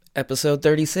Episode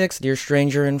 36, Dear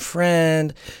Stranger and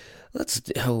Friend. I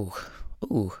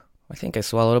think I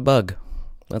swallowed a bug.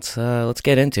 Let's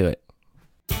get into it.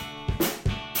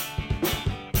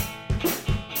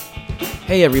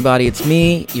 Hey everybody, it's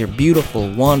me, your beautiful,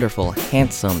 wonderful,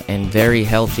 handsome, and very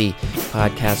healthy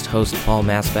podcast host, Paul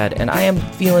Masbad, and I am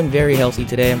feeling very healthy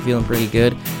today. I'm feeling pretty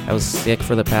good. I was sick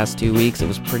for the past 2 weeks. It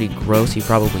was pretty gross. You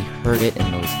probably heard it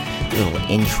in those little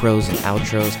intros and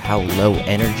outros, how low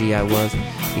energy I was,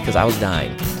 because I was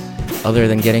dying. Other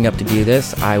than getting up to do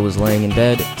this, I was laying in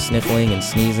bed, sniffling and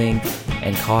sneezing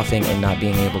and coughing and not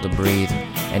being able to breathe,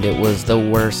 and it was the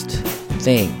worst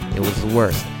thing. It was the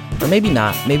worst. Or maybe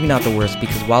not the worst,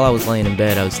 because while I was laying in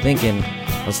bed, I was thinking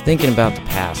about the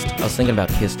past. I was thinking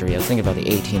about history. I was thinking about the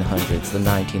 1800s, the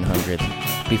 1900s,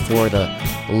 before the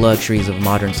luxuries of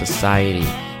modern society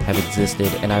have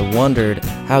existed, and I wondered,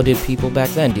 how did people back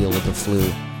then deal with the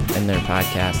flu in their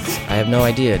podcasts? I have no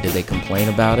idea. Did they complain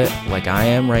about it like I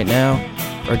am right now?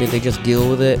 Or did they just deal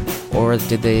with it? Or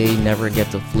did they never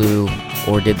get the flu?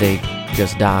 Or did they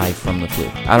just die from the flu?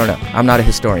 I don't know. I'm not a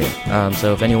historian.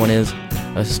 So if anyone is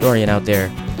a historian out there,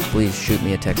 please shoot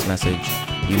me a text message.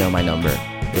 You know my number.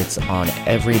 It's on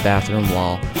every bathroom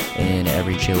wall in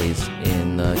every Chili's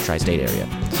in the tri-state area.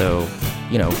 So,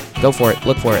 go for it.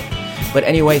 Look for it. But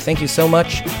anyway, thank you so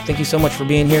much. Thank you so much for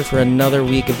being here for another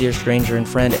week of Dear Stranger and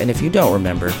Friend. And if you don't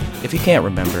remember, if you can't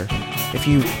remember, if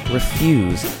you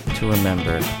refuse to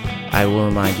remember, I will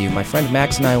remind you, my friend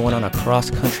Max and I went on a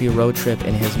cross-country road trip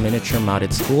in his miniature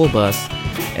modded school bus,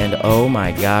 and oh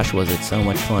my gosh, was it so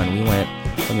much fun. We went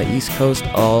from the East Coast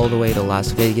all the way to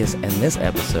Las Vegas, and this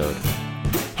episode,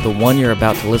 the one you're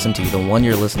about to listen to, the one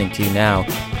you're listening to now,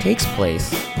 takes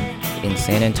place in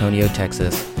San Antonio,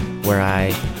 Texas,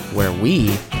 where we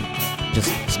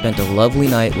just spent a lovely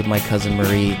night with my cousin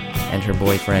Marie and her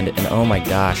boyfriend, and oh my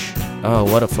gosh,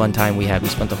 what a fun time we had. We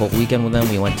spent the whole weekend with them.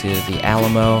 We went to the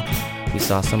Alamo. We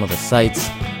saw some of the sights.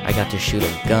 I got to shoot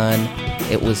a gun.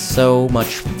 It was so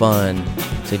much fun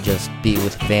to just be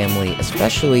with family,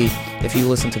 especially if you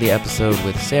listen to the episode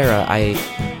with Sarah.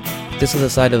 This is a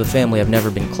side of the family I've never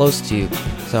been close to,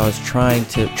 so I was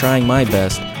trying my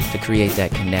best to create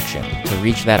that connection, to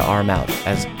reach that arm out,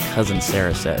 as cousin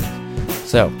Sarah said.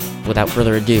 So, without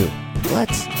further ado,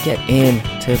 let's get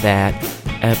into that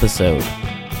episode.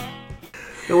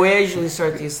 The way I usually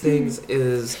start these things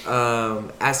is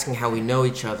asking how we know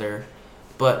each other,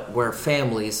 but we're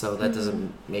family, so that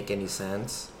doesn't make any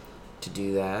sense to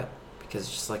do that, because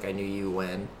it's just like I knew you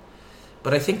when.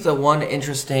 But I think the one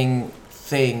interesting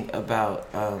thing about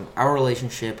our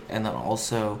relationship, and then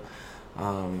also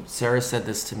Sarah said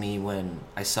this to me when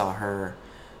I saw her,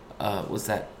 was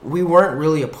that we weren't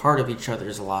really a part of each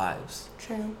other's lives.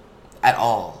 True. At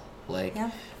all.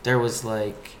 There was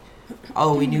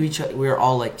we knew each other. We were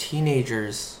all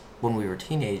teenagers when we were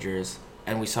teenagers,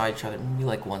 and we saw each other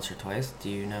maybe once or twice. Do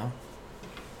you know?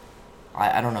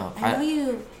 I don't know. I know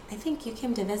you. I think you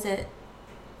came to visit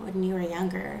when you were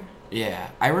younger. Yeah,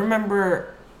 I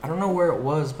remember. I don't know where it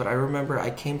was, but I remember I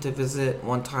came to visit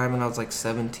one time when I was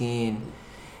 17,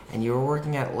 and you were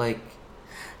working at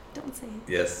Don't say it.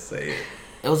 Yes, say it.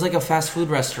 It was a fast food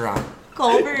restaurant.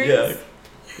 Culver's.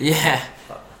 Yeah.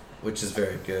 Which is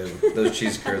very good. Those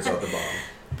cheese curds are the bomb.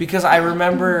 Because I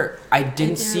remember I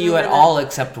didn't see you at all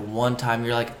except one time.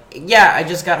 You're yeah, I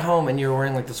just got home, and you were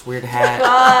wearing this weird hat.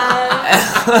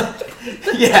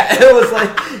 Yeah, it was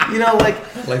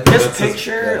just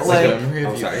picture I'm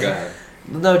sorry, go ahead.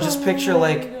 No, just picture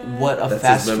what a That's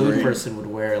fast his food memory. person would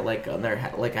wear on their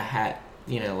hat, a hat,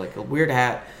 a weird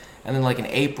hat, and then an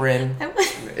apron.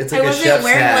 It's I a wasn't chef's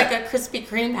wearing hat. a Krispy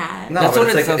Kreme hat. No, That's but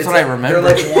what it's that's what I remember.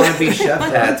 They're wannabe chef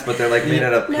hats, but they're made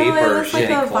out of No, paper. it was sheet a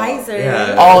cloth. visor.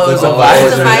 Yeah. Oh, it was a It was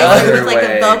visor. a visor Other with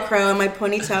way. a Velcro, and my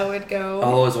ponytail would go.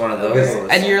 Oh, it was one of those.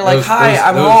 And you're Those- hi, those-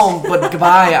 I'm those- home, but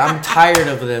goodbye. I'm tired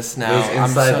of this now. Those I'm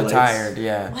inside so legs. tired.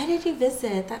 Yeah. Why did you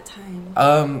visit that time?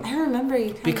 I I remember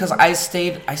you. because I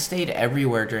stayed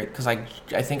everywhere because I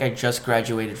think I just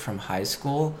graduated from high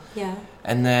school. Yeah.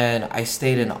 And then I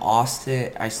stayed in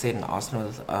Austin.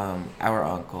 With our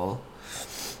uncle,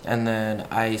 and then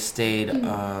I stayed with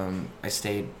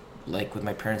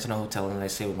my parents in a hotel, and then I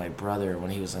stayed with my brother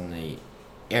when he was in the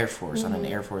Air Force on an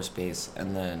Air Force base.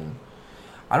 And then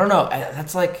I don't know.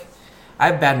 That's I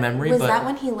have bad memory. Was but that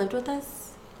when he lived with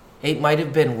us? it might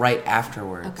have been right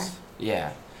afterwards. Okay.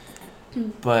 Yeah.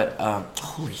 But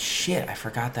holy shit! I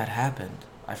forgot that happened.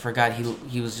 I forgot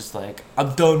he was just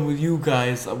I'm done with you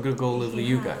guys. I'm gonna go live with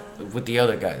you guys, with the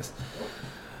other guys.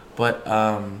 But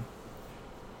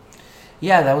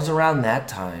yeah, that was around that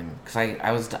time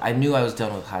because I knew I was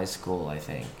done with high school, I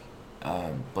think.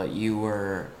 But you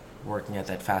were working at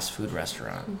that fast food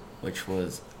restaurant, which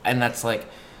was, and that's like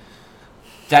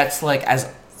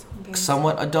as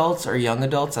somewhat adults or young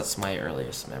adults, that's my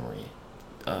earliest memory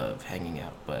of hanging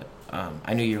out. But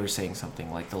I knew you were saying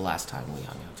something like the last time we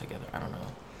hung out together. I don't know.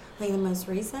 Like the most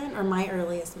recent or my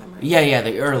earliest memory? Yeah,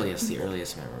 the earliest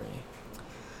memory.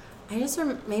 I just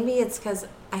maybe it's because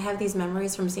I have these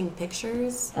memories from seeing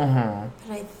pictures. Mm-hmm.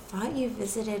 But I thought you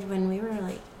visited when we were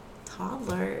like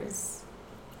toddlers.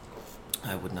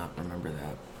 I would not remember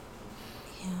that.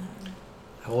 Yeah.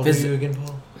 How old are you again,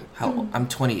 Paul? I'm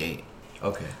 28.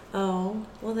 Okay. Oh,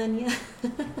 well then, yeah.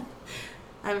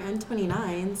 I'm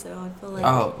 29, so I feel like...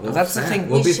 Oh, that's the thing.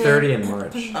 We'll be should- 30 in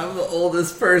March. I'm the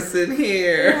oldest person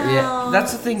here. Yeah,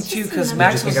 that's the thing it's too, just because a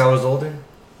Max Did you was. think I was older?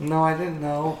 No, I didn't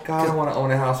know. God, I want to own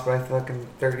a house by fucking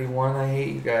 31. I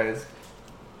hate you guys.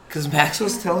 Because Max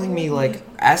was telling me, like,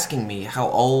 asking me, how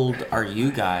old are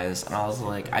you guys? And I was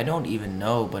like, I don't even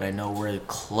know, but I know we're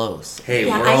close. Hey,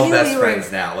 Yeah, we're I all knew best we were-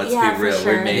 friends now. Let's yeah, be for real.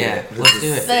 sure. We made Yeah, it. let's This do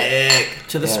is it. sick.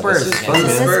 To the Yeah, Spurs. this is again. fun. To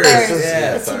the Spurs. Spurs.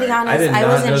 Yeah, But to sorry. be I honest, did I not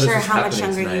wasn't know this sure was how much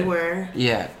happening younger you tonight. were.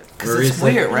 Yeah, because Marie's it's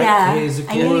like, weird, right? Yeah, Hey, is it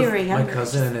I cool knew you if were my younger.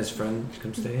 cousin and his friend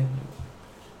come stay?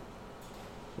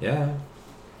 Yeah.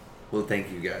 Well,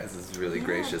 thank you guys. This is really Yeah,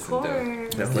 gracious of and course.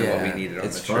 dope. Definitely what Yeah, we needed on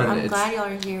it's the fun. trip. I'm It's- glad y'all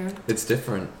are here. It's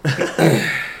different.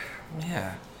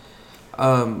 Yeah.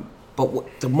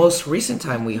 But the most recent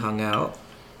time we hung out,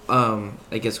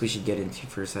 I guess we should get into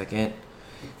for a second,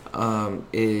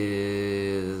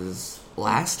 is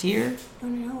last year? Oh,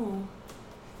 no.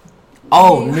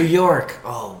 Oh, New York.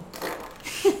 Oh.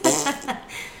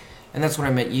 And that's when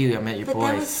I met you. I met your But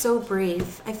boys. that was so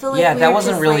brief. I feel like Yeah, we that were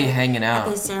wasn't just, really like, hanging at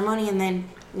the out. ceremony and then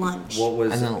lunch. What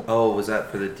was? And then- Oh, was that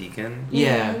for the deacon?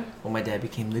 Yeah. When my dad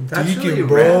became the That's deacon, really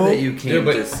bro. rad that you came Yeah,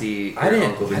 but to see. I your didn't-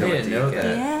 uncle I become a didn't know deacon.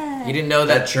 that. Yeah. You didn't know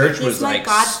That that? church He's was my like,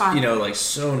 godfather. like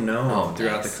so known Oh,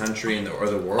 throughout nice. the country and or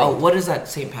the world. Oh, what is that?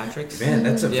 St. Patrick's? Man,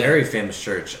 that's a Yeah. very famous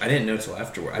church. I didn't know till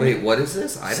afterward. Wait, what is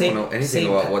this? I Saint- don't know anything Saint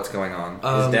about Pat- what's going on.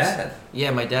 his dad. Yeah,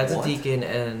 my dad's What? a deacon,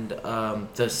 and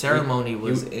the ceremony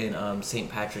was you- in St.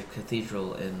 Patrick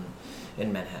Cathedral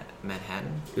in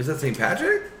Manhattan. Was that St.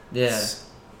 Patrick? Yeah,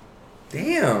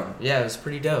 Damn. yeah, it was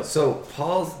pretty dope. So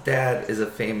Paul's dad is a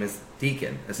famous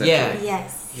deacon, essentially. Yeah.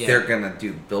 Yes. Yeah. They're gonna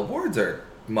do billboards or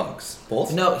mugs,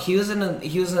 both. No, he was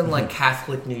in like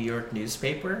Catholic New York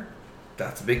newspaper.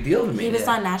 That's a big deal to me. He was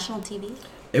Yeah. on national TV.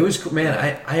 It was cool, man.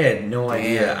 I had no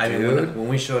idea. Damn, I mean, dude. when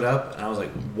we showed up, I was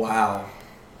like, wow,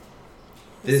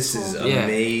 this That's is cool. Yeah.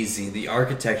 amazing. The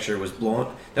architecture was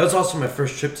blown. That was also my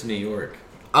first trip to New York.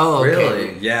 Oh, okay.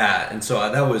 Really? Yeah, and so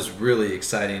that was really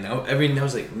exciting. I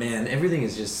was like, man, everything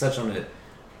is just such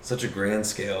a grand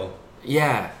scale.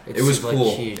 Yeah, it's It was like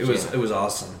cool. huge, It was yeah. it was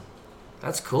awesome.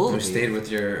 That's cool. We dude. stayed with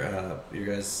your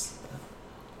guys,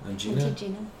 Gina.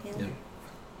 Gina. Yeah. Yeah.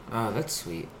 Oh, that's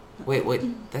sweet. Wait,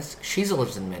 that's Shiza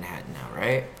lives in Manhattan now,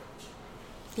 right?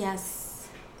 Yes.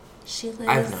 She lives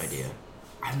I have no idea.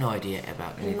 I have no idea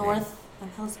about anything. north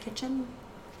of Hell's Kitchen.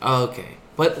 Oh, okay,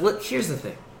 but look, here's the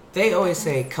thing. They always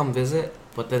say come visit,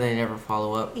 but then they never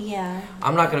follow up. Yeah.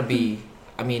 I'm not gonna be.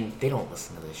 I mean, they don't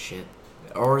listen to this shit,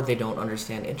 or they don't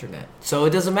understand internet, so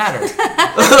it doesn't matter.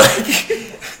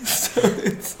 So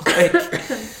it's like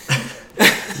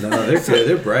No, they're good.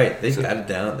 They're bright. They got it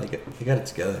down. They got it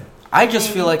together. I just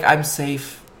feel like I'm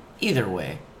safe either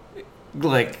way.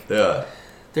 Like Yeah.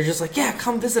 they're just like, yeah,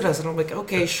 come visit us, and I'm like,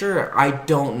 okay, sure. I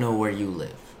don't know where you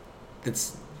live.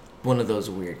 It's one of those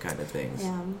weird kind of things.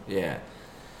 Yeah. Yeah.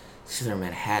 It's either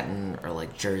Manhattan or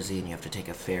like Jersey, and you have to take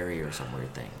a ferry or some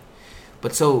weird thing.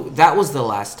 But so that was the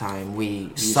last time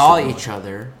we saw saw each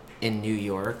other in New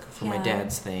York for my Yeah.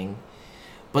 dad's thing.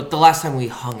 But the last time we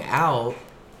hung out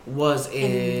was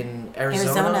in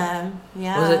Arizona.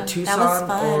 Yeah. Was it That Tucson was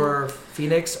fun. or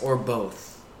Phoenix or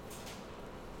both?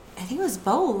 I think it was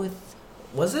both.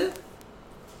 Was it?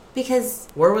 Because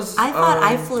Where was I thought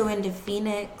I flew into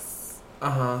Phoenix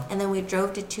Uh-huh. and then we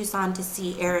drove to Tucson to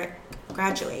see Eric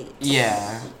graduate.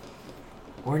 Yeah.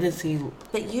 Where does he?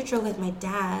 But you drove with my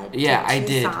dad. Yeah, to I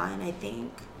did. Tucson, I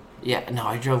think. Yeah, no,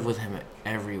 I drove with him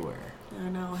everywhere. I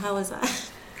don't know. How was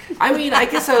that? I mean, I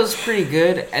guess I was pretty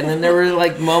good. And then there were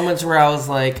like moments where I was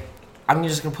like, I'm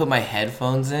just gonna put my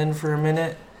headphones in for a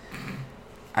minute.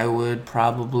 I would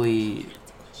probably.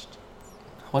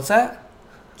 What's that?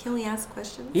 Can we ask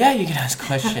questions? Yeah, you can ask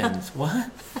questions. What?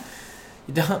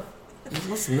 You don't.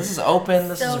 Listen, this is open.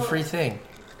 This is a So- free thing.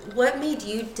 What made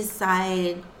you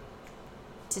decide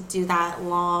to do that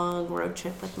long road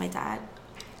trip with my dad?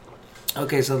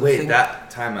 Okay, so the Wait, thing.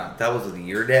 that timeout. That was with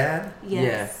your dad?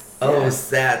 Yes. Oh, Yeah.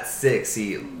 that's sick.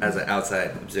 See, as an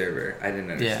outside observer, I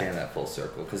didn't understand that full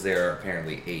circle because there are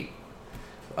apparently 8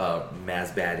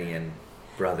 Masbadian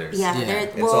brothers. Yeah, Yeah. there-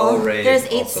 It's well, all Ray there's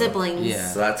 8 also. siblings. Yeah.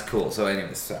 So that's cool. So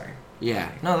anyways, sorry. Yeah,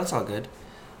 no, that's all good.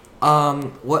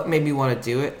 What made me want to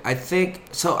do it? I think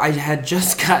so. I had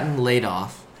just gotten laid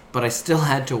off, but I still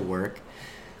had to work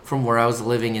from where I was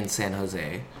living in San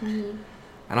Jose, and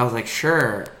I was like,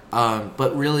 sure.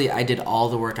 But really, I did all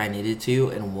the work I needed to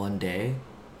in one day,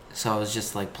 so I was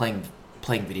just like playing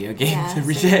video games Yeah,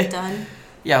 every so you're day. done.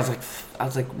 Yeah, I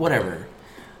was like, whatever.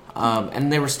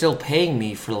 And they were still paying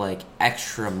me for like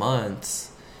extra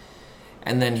months.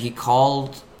 And then he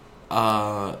called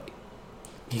the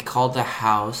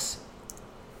house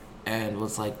and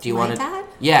was like, "Do you My want to?" dad?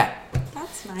 Yeah.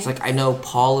 That's nice. It's like, I know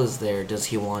Paul is there. Does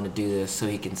he want to do this so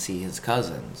he can see his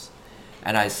cousins?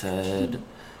 And I said,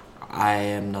 I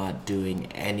am not doing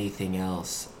anything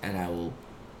else, and I will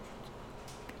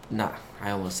not.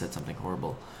 I almost said something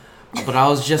horrible. But I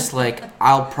was just like,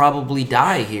 I'll probably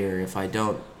die here if I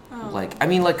don't. Oh. Like, I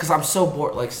mean, like, because I'm so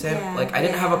bored. Like, Yeah, like I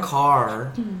didn't have a yeah.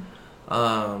 car.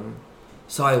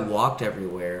 So I walked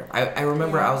everywhere. I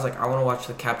remember Yeah. I was like, I want to watch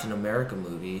the Captain America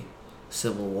movie,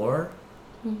 Civil War.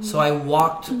 So I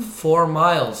walked 4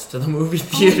 miles to the movie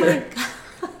theater.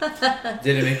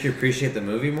 Did it make you appreciate the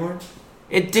movie more?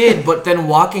 It did, but then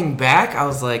walking back, I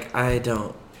was like, I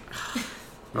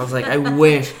was like, I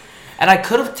wish. And I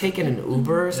could have taken an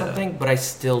Uber or something, but I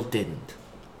still didn't.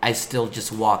 I still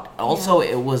just walked. Also,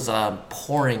 it was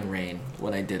pouring rain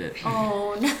when I did it.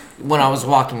 Oh, no. When I was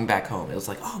walking back home, it was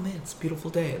like, oh man, it's a beautiful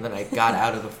day. And then I got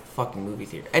out of the fucking movie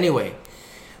theater. Anyway,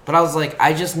 but I was like,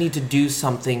 I just need to do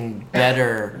something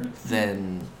better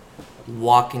than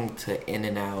walking to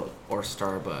In-N-Out or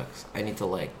Starbucks. I need to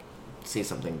like see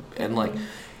something. And like,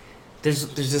 there's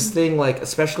this thing, like,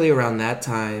 especially around that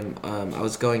time, I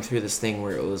was going through this thing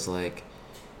where it was like,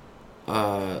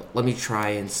 let me try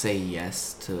and say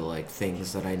yes to like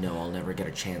things that I know I'll never get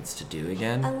a chance to do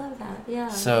again. I love that. Yeah.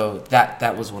 So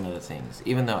that was one of the things.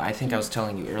 Even though I think I was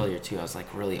telling you earlier too, I was like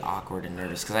really awkward and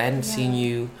nervous because I hadn't seen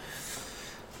you.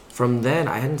 From then,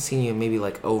 I hadn't seen you in maybe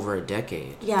like over a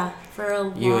decade. Yeah, for a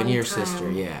long time. You and your sister,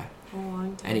 yeah, For a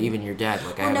long time. and even your dad.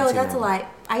 Like, I Oh haven't no, seen that's a him. lie.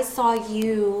 I saw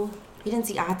you. You didn't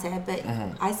see Ate, but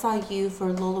Mhm. I saw you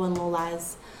for Lolo and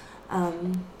Lola's.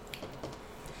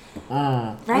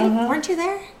 Right? Mhm. Weren't you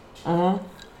there? Uh-huh.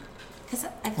 Cause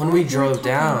I feel When like we were drove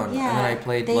talking. down, and Yeah, then I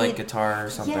played they- like guitar or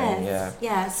something. Yes,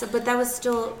 yeah. So, but that was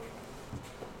still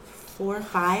 4 or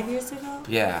 5 years ago.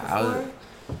 Yeah, I was.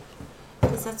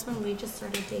 Because that's when we just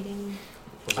started dating.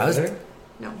 I was. there?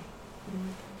 No.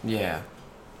 Yeah,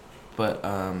 but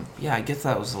yeah, I guess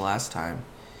that was the last time,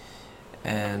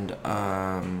 and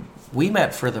we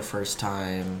met for the first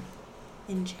time.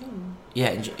 In June.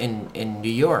 Yeah, in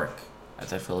New York at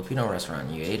that Filipino restaurant.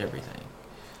 You ate everything.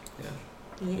 Yeah.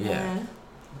 Yeah. Yeah. You're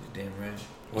damn right.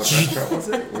 What restaurant was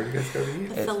it? Where did you guys go to eat?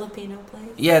 The Filipino place.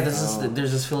 Yeah, Oh.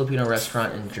 there's this Filipino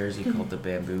restaurant in Jersey called the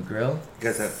Bamboo Grill. You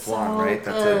guys have flan, So right?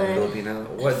 That's good. a Filipino.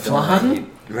 What Flan? don't I eat?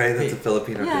 Right, that's a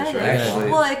Filipino Yeah, dish, it right? is.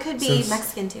 Actually, Well, it could be since-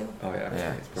 Mexican too. Oh yeah.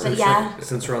 Yeah. It's But perfect. yeah.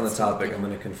 Since we're on the topic, I'm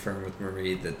going to confirm with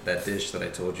Marie that dish that I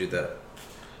told you that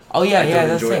Oh yeah, I yeah, don't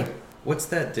that's enjoy. thing. What's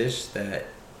that dish that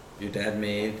your dad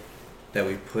made that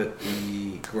we put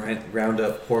the ground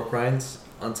up pork rinds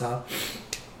on top?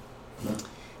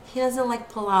 He doesn't like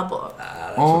palabok.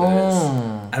 That's what it is.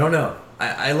 Oh. I don't know.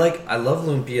 I love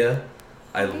lumpia.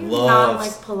 I do not love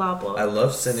like palabok. I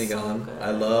love So sinigang. good.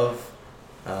 I love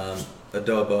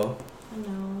adobo. I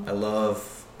know. I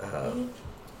love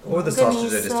what were the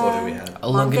sausages I just told you we had? A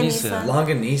longanisa.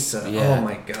 Longanisa. Yeah. Oh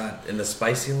my god! And the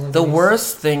spicy longanisa. The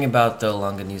worst thing about the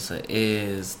longanisa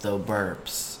is the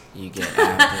burps you get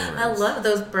afterwards. I love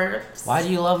those burps. Why do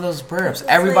you love those burps? It's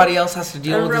Everybody like else has to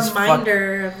deal a with this fuck.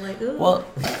 reminder of like, ooh.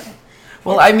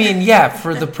 Well, I mean, yeah,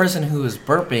 for the person who is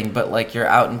burping, but like you're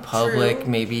out in public, True.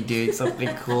 maybe doing something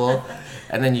cool,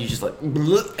 and then you just like,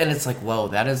 "Bleh," and it's like, whoa,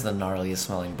 that is the gnarliest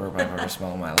smelling burp I've ever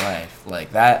smelled in my life.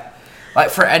 Like that, like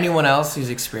for anyone else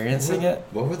who's experiencing it.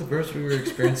 What were the burps we were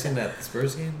experiencing at the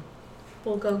Spurs game?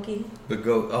 bulgogi.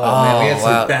 Bulgogi. Oh, man, we had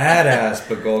wow. some badass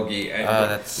bulgogi. And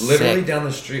that's literally sick. down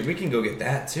the street. We can go get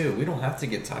that too. We don't have to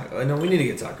get tacos. No, we need to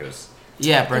get tacos.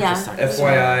 Yeah, breakfast Yeah. tacos.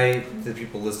 FYI, the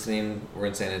people listening, we're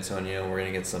in San Antonio. We're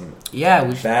gonna get some Yeah,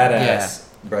 we should. badass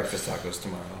breakfast tacos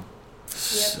tomorrow. Yep.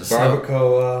 So,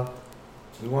 Barbacoa.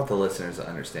 We want the listeners to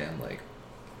understand, like,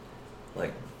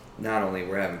 not only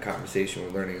we're having a conversation,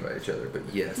 we're learning about each other, but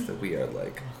yes, that we are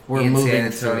like We're in moving San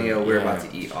Antonio. through, We're yeah. about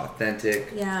to eat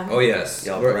authentic. Yeah. Oh yes.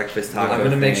 Y'all We're- breakfast taco. I'm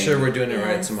gonna make thing. sure we're doing it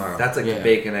right Yes. tomorrow. That's like Yeah. the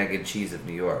bacon, egg, and cheese of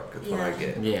New York. That's what I Yeah.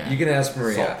 get. yeah. You can ask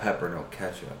Maria. Salt, pepper, no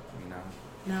ketchup. You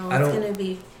know. No, I it's don't- gonna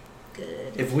be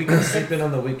good. If we can sleep in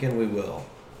on the weekend, we will.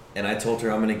 and I told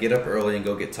her I'm gonna get up early and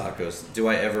go get tacos. Do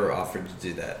I ever offer to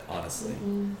do that? Honestly,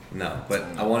 no. But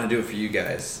I want to do it for you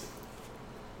guys.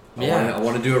 I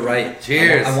want to do it right.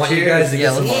 Cheers. I want you guys to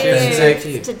get some authentic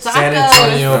Cheers to San tacos.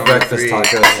 Antonio breakfast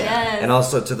tacos, Yes. and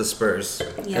also to the Spurs.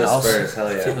 Yes. The Spurs,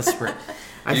 hell yeah. To the Spurs.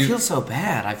 I feel so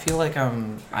bad. I feel like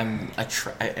am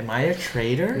I a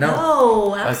traitor?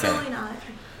 No, absolutely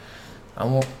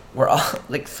not. We're all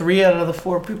like 3 out of the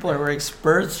 4 people are wearing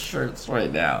Spurs shirts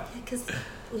right now. Because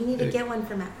we need to get one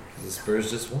for Max. The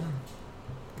Spurs just won.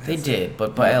 They did,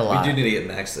 but by a lot. We do need to get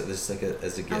Max this like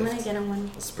as a gift. I'm gonna get him one.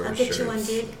 Spurs I'll get you one, shirts.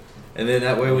 dude. And then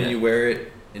that way, when you wear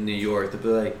it in New York, they'll be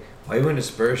like, "Why are you wearing a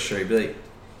Spurs shirt?" You'll be like,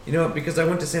 "You know what? Because I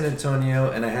went to San Antonio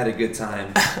and I had a good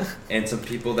time, and some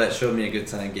people that showed me a good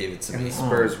time gave it to me."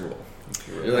 Spurs rule.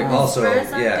 You're like, also,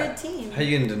 Spurs are a yeah. good team. How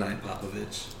you gonna deny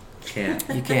Popovich? Can't.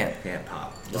 You can't. Can't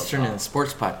pop. Let's turn into a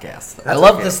sports podcast. I That's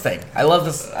love okay. this thing. I love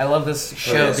this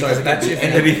show yeah, because sorry, it back could to be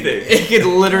your anything. It could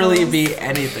literally be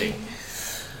anything.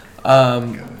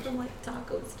 From like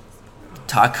tacos.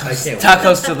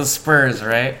 Tacos to the Spurs,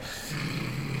 right?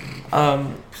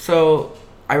 So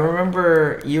I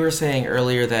remember you were saying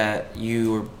earlier that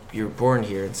you were born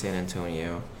here in San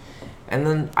Antonio, and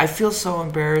then I feel so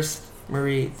embarrassed,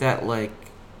 Marie, that like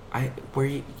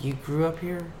you grew up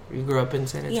here? You grew up in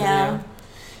San Antonio? Yeah.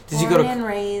 Born and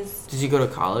raised. Did you go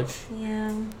to college?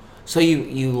 Yeah. So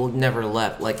you never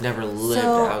left, like never lived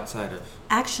So- outside of.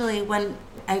 Actually, when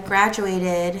I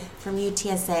graduated from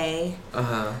UTSA,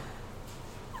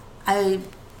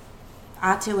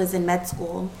 Atu was in med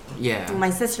school. Yeah. My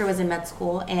sister was in med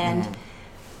school, and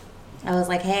I was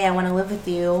like, "Hey, I want to live with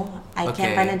you. I Okay.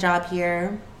 can't find a job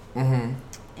here, Mm-hmm.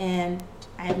 and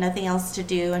I have nothing else to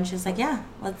do." And she was like, "Yeah,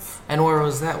 let's." And where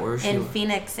was that? Where was she? In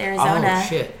Phoenix, Arizona. Oh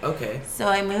shit. Okay. So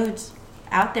I moved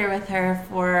out there with her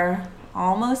for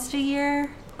almost a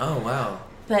year, Oh wow.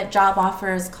 but job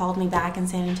offers called me back in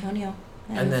San Antonio,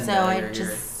 And then so now I you're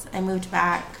here. I moved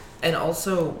back. And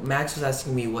also, Max was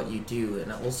asking me what you do,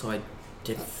 and also I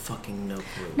didn't fucking no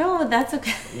clue. No, that's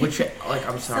okay. Which, like,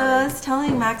 I'm So I sorry. was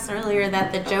telling Max earlier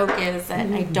that the joke is that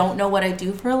I don't know what I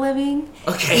do for a living.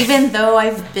 Okay. Even though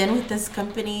I've been with this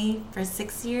company for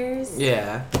 6 years.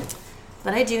 Yeah.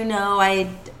 But I do know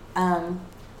I'm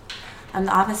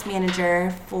the office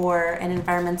manager for an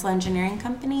environmental engineering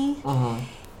company.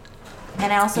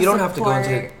 And I also You don't have to go support-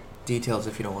 into details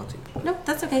if you don't want to. Nope,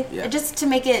 that's okay. Yeah. Just to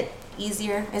make it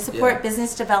easier, I support Yeah.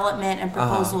 business development and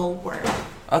proposal work.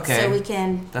 Okay. So we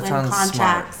can That win sounds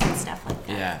contracts and stuff like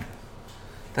that. Yeah.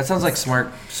 That sounds like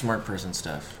smart person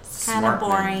stuff. It's kind of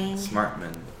boring.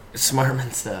 Smartman.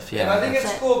 Smartman stuff, Yeah, I yeah. think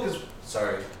it's But- cool because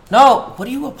sorry. No, what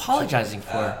are you apologizing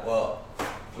for? Well,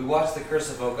 we watched The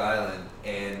Curse of Oak Island,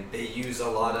 and they use a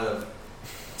lot of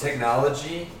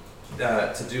technology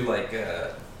to do like.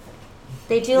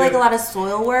 They do like a lot of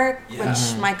soil work, Yeah.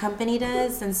 which my company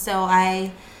does, and so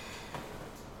I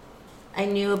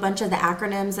knew a bunch of the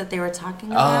acronyms that they were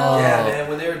talking about. Yeah, man.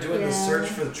 When they were doing the Yeah. search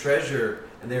for the treasure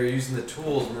and they were using the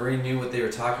tools, Marie knew what they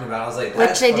were talking about. I was like, Which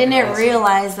that's I fucking didn't awesome.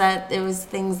 realize that it was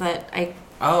things that I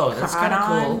Oh, that's caught kind of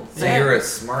on. cool. So Yeah. you're a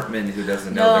smartman who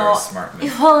doesn't know No. they're a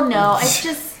smartman. Well, no,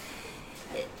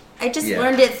 I just Yeah.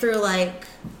 learned it through like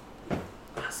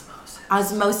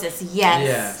osmosis.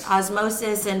 Yes, Yeah.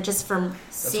 osmosis, and just from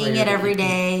seeing why it you're every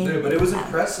day. Dude, but it was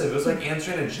impressive. It was like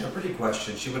answering a Jeopardy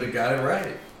question. She would have got it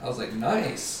right. I was like,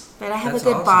 nice. But I have That's a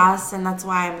good awesome. boss, and that's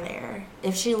why I'm there.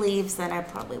 If she leaves, then I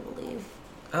probably will leave.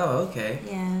 Oh, okay.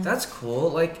 Yeah. That's cool.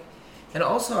 Like, and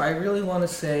also I really want to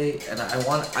say, and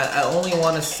I only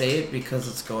want to say it because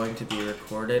it's going to be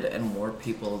recorded, and more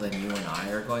people than you and I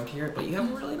are going to hear it. But you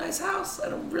have a really nice house,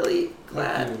 and I'm really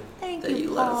glad Thank that you, you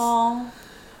let us Paul.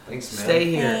 Thanks, man. stay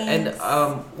here. Thanks.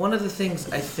 And one of the things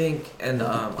I think, and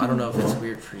I don't know if it's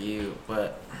weird for you,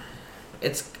 but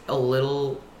it's a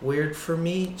little weird for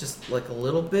me, just like a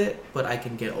little bit, but I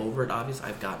can get over it. Obviously,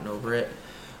 I've gotten over it.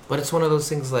 But it's one of those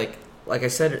things like I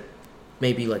said,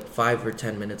 maybe like 5 or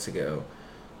 10 minutes ago,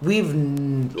 we've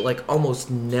like almost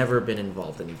never been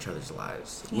involved in each other's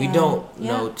lives. We Yeah. don't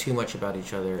Yeah. know too much about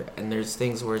each other, and there's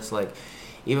things where it's like,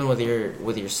 even with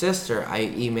your sister, I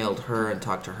emailed her and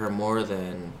talked to her more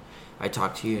than I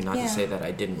talked to you. Not Yeah. to say that I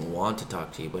didn't want to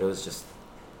talk to you, but it was just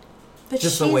But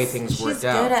Just the way things worked she's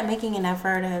out. good at making an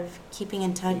effort of keeping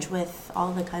in touch with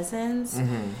all the cousins,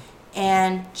 mm-hmm.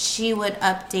 and she would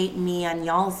update me on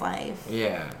y'all's life.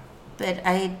 Yeah. But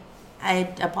I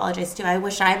apologize too. I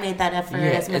wish I made that effort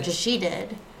Yeah, as much it's- as she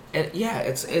did. And yeah,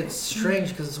 it's strange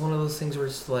because it's one of those things where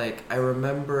it's like I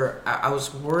remember I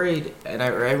was worried, and I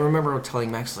remember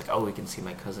telling Max like, oh, we can see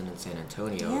my cousin in San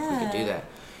Antonio if we could do Yeah. that,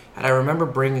 And I remember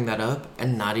bringing that up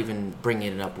and not even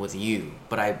bringing it up with you,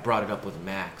 but I brought it up with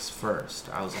Max first.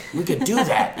 I was like, we could do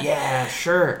that. Yeah,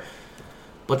 sure.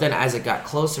 But then as it got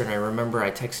closer, and I remember I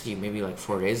texted you maybe like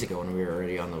 4 days ago when we were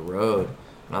already on the road,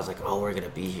 and I was like, oh, we're going to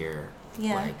be here.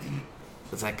 Yeah. Like,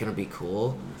 is that going to be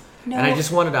cool? No. And I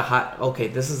just wanted to okay,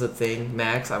 this is the thing,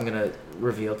 Max, I'm going to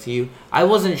reveal to you. I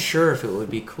wasn't sure if it would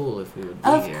be cool if we would be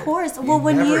Of here. course. Well, you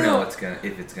when never you know if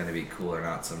it's gonna be cool or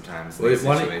not. Sometimes in Wait, these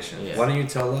situations. why don't you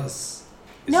tell us?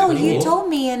 Is No, it you cool? told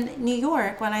me in New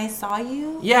York when I saw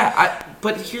you. Yeah,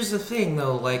 but here's the thing,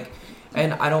 though, like,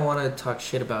 and I don't want to talk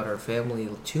shit about our family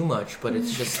too much, but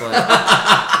it's just like,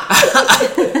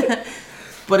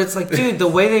 but it's like, dude, the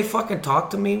way they fucking talk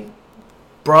to me,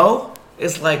 bro,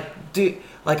 is like, dude,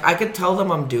 like, I could tell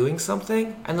them I'm doing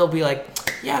something, and they'll be like,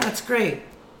 yeah, that's great,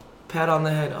 pat on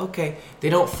the head, okay. They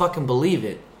don't fucking believe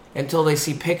it until they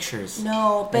see pictures.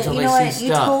 No, but Until you they know see what? You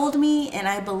stuff. told me, and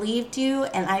I believed you,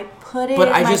 and I put it But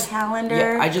in I my just, calendar.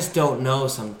 yeah, I just don't know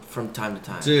from time to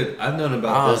time. Dude, I've known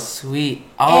about Oh, this. sweet.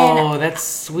 Oh, And that's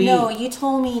sweet. No, you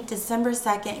told me December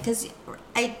 2nd, because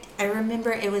I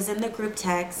remember it was in the group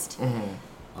text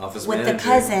Office with manager. the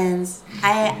cousins.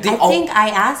 I The- think I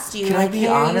asked you, Can like, I be hey,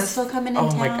 are you honest? still coming in oh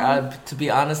town? my god! To be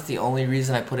honest, the only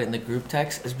reason I put it in the group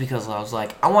text is because I was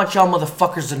like, I want y'all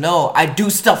motherfuckers to know I do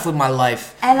stuff with my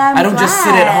life. And I'm I don't just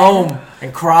sit at glad. home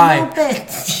and cry. No, but I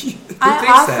thinks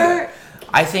offer... that?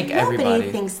 I think Nobody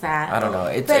everybody thinks that. I don't know.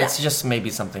 It's But- it's just maybe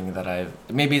something that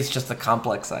maybe it's just a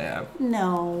complex I have.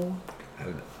 No. I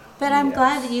don't know. But I'm Yes.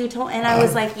 glad that you told... And I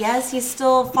was like, yes, he's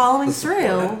still following through.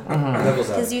 Devil's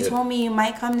Because you advocate. told me you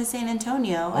might come to San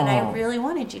Antonio, and I really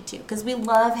wanted you to, because we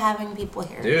love having people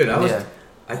here. Dude, Yeah.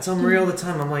 I tell Marie all the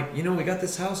time, I'm like, you know, we got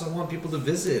this house, I want people to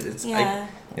visit. It's Yeah.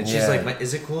 and she's Yeah. like,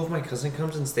 is it cool if my cousin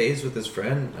comes and stays with his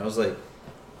friend? And I was like,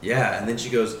 yeah. And then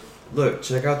she goes, look,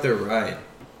 check out their ride.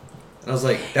 And I was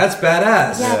like, that's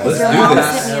badass. Yeah, Let's because do your mom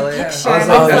this. sent me a Hell yeah. picture. I was and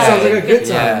like, Oh, that yeah. sounds like a good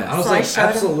time. Yeah. I was So I like, showed him.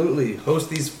 absolutely.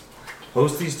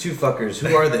 Host these two fuckers.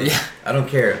 Who are they? Yeah. I don't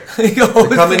care. They're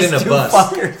coming in a bus.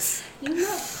 Fuckers. You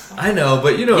know. I know,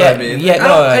 but you know Yeah, what I mean. yeah, Like,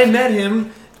 no, I like- met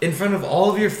him in front of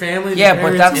all of your family. and Yeah, your but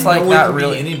parents, that's and like no one not could be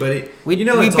really- anybody. We you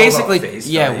know, we it's all basically about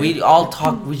FaceTime. yeah we all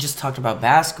talked. We just talked about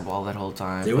basketball that whole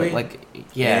time. Did But, we? Like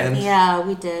yeah And- Yeah,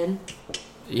 we did.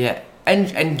 yeah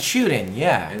and shooting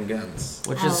yeah, and guns,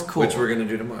 which is Oh. cool. which we're gonna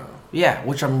do tomorrow. Yeah,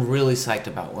 which I'm really psyched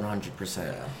about,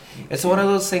 100%. It's one of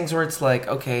those things where it's like,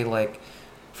 okay, like,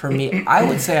 for me, I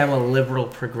would say I'm a liberal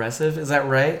progressive. Is that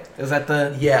right? Is that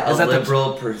the... Yeah, is a that the-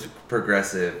 liberal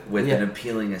progressive with Yeah. an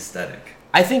appealing aesthetic.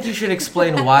 I think you should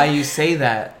explain why you say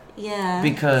that, Yeah.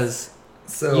 because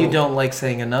So you don't like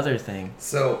saying another thing.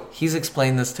 So He's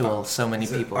explained this to so many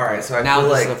so- people. all right, so I now feel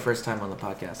this like- is the first time on the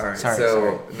podcast. all right, sorry.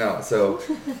 so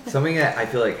something that I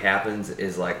feel like happens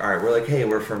is like, all right, we're like, hey,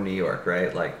 we're from New York,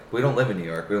 right? Like, we don't live in New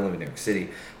York, we don't live in New York City,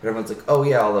 but everyone's like, oh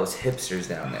yeah, all those hipsters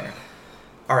down there.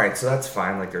 All right, so that's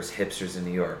fine. Like, there's hipsters in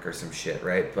New York or some shit,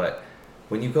 right? But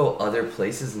when you go other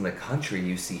places in the country,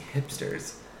 you see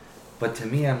hipsters. But to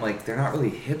me, I'm like, they're not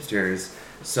really hipsters.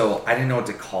 So I didn't know what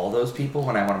to call those people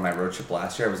when I went on my road trip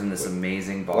last year. I was in this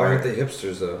amazing bar. Why aren't they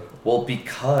hipsters though? Well,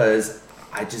 because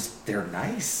they're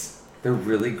nice. They're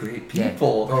really great Yeah.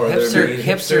 people. Oh, are Hipster- there many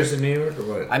hipster- hipsters in New York or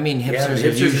what? I mean, Yeah, hipsters, are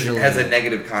hipsters usually... has a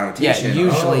negative connotation. Yeah,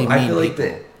 usually Oh, I mean feel like people.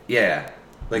 that. Yeah,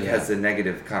 like Yeah. has a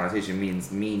negative connotation,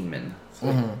 means mean men.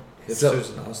 Mhm.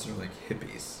 Hipsters in Austin are like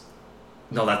hippies.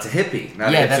 No, that's a hippie.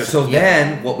 Not Yeah, a hipster. that's- So yeah.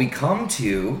 then what we come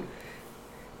to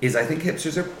is I think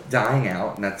hipsters are dying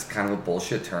out, and that's kind of a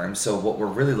bullshit term. So what we're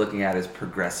really looking at is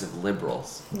progressive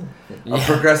liberals. A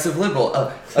progressive liberal,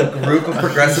 a group of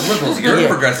progressive liberals. You're Yeah. a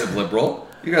progressive liberal.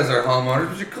 You guys are homeowners,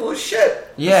 but you're cool as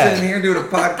shit. Yeah. Sitting here doing a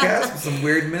podcast with some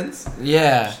weird mints.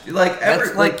 Yeah. You're like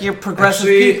That's like your progressive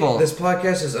Actually, people. This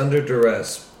podcast is under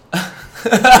duress.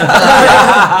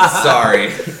 Sorry.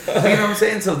 You know what I'm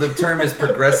saying? So the term is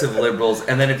progressive liberals,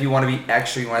 and then if you want to be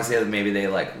extra, you want to say that maybe they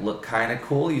like look kind of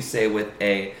cool. You say with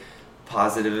a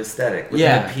positive aesthetic, with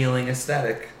Yeah. an appealing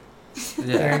aesthetic.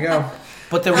 Yeah. There you go.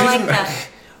 But the I like reason, that.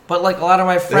 but like a lot of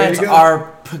my you friends go. are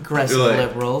progressive Do it.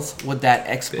 liberals with that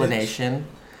explanation,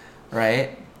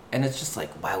 right? And it's just like,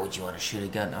 why would you want to shoot a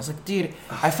gun? I was like, dude,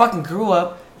 I fucking grew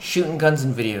up shooting guns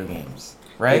in video games,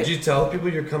 right? Did you tell people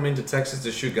you're coming to Texas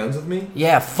to shoot guns with me?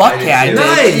 Yeah, fuck I yeah, I did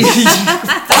did. too.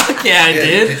 Fuck yeah, I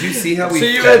did. Did you see how we So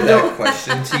you fed had that no-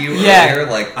 question to you Yeah. earlier?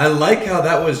 Like, I like how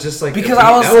that was just like Because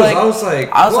I was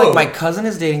whoa. like, my cousin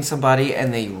is dating somebody,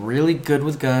 and they really good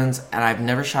with guns, and I've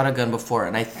never shot a gun before,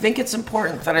 and I think it's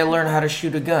important that I learn how to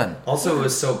shoot a gun. also, it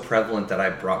was so prevalent that I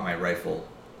brought my rifle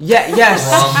Yeah, yes,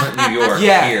 from New York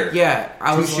yeah, here yeah.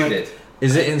 I to was shoot like, it.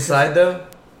 Is it inside though?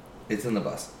 It's in the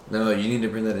bus. No, you need to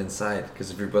bring that inside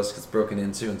because if your bus gets broken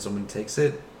into and someone takes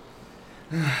it,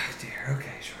 Dear.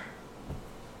 Okay, sure.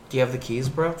 Do you have the keys,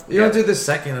 bro? you don't do this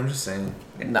second. I'm just saying.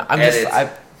 No, I'm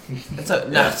Edit. it's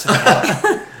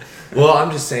okay. Well,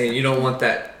 I'm just saying you don't want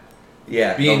that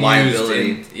Yeah, being the liability.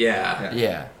 used. Yeah,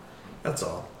 Yeah. that's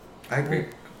all. I agree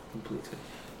completely.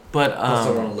 But I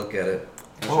also want to look at it.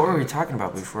 what were we talking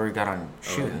about before we got on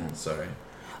shooting? Oh, sorry.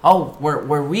 Oh,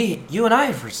 where you and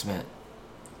I first met,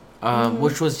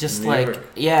 which was just New like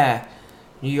York.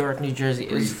 New York, New Jersey.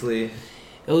 Briefly.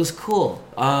 It was cool.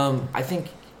 I think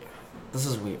this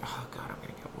is weird. Oh God, I'm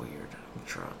gonna get weird. I'm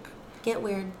drunk. Get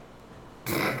weird.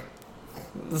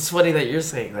 It's funny that you're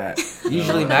saying that.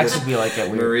 Usually Max would be like that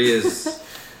weird. Marie is.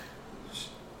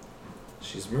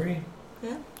 She's Marie.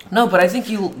 Yeah. No, but I think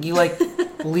you like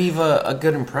leave a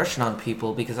good impression on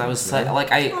people because I was like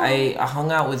I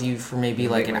hung out with you for maybe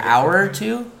like an hour or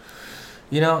two,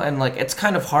 you know, and like it's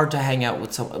kind of hard to hang out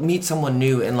with meet someone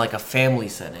new in like a family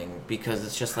setting because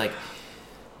it's just like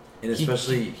And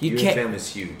especially you your can't- family's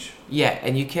huge. yeah,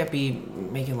 and you can't be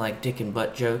making like dick and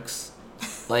butt jokes,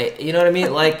 like you know what I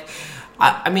mean, like.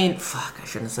 I mean, fuck, I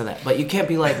shouldn't have said that. But you can't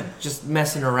be, like, just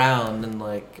messing around and,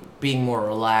 like, being more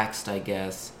relaxed, I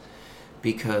guess.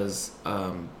 Because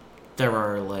there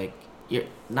are, like,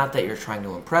 not that you're trying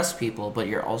to impress people, but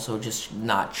you're also just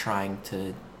not trying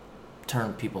to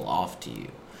turn people off to you.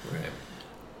 Right.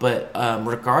 But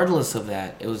regardless of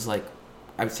that, it was, like,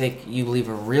 I think you leave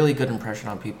a really good impression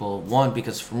on people. One,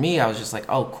 because for me, I was just like,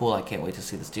 oh, cool, I can't wait to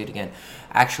see this dude again.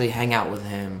 Actually hang out with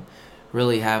him,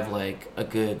 really have, like, a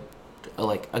good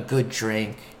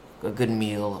drink, a good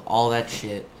meal, all that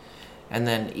shit. And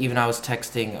then even I was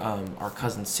texting our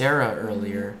cousin Sarah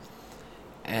earlier,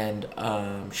 and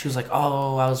she was like,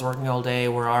 oh, I was working all day,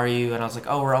 where are you? And I was like,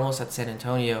 oh, we're almost at San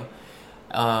Antonio,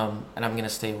 and I'm going to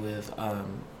stay with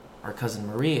our cousin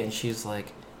Marie. And she's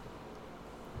like,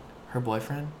 her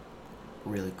boyfriend,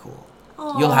 really cool.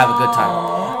 You'll have a good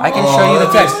time. I can show you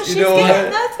the text. You know what?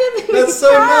 That's gonna make me That's so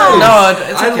cry. nice.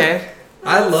 No, it's okay.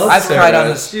 I love I've Sarah. cried on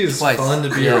this She's twice. fun to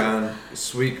be Yeah. around.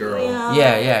 Sweet girl.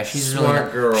 Yeah. She's Smart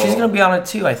really girl. She's gonna be on it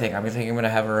too. I think. I'm gonna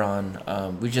have her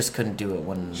on. We just couldn't do it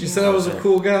when She said I was a there.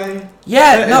 cool guy.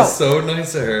 Yeah, That no, is so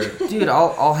nice of her. dude.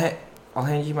 I'll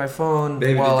hand you my phone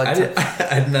Baby, while I did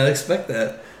not expect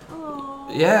that. Aw.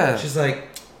 Yeah. She's like,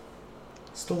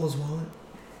 stole his wallet.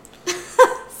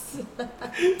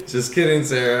 Just kidding,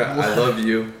 Sarah. I love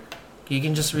you. You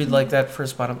can just read like that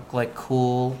first bottom, like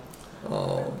cool.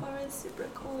 Oh, Bar is super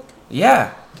cold.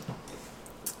 Yeah.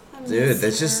 I dude, miss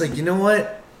that's just her. like, you know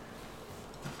what?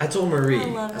 I told Marie, I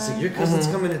love I said, her. your cousin's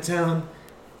Mhm. coming to town.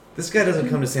 This guy doesn't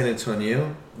come to San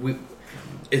Antonio.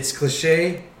 It's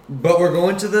cliche, but we're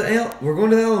going to the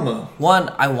Alamo. One,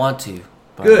 I want to.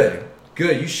 by the Good, way.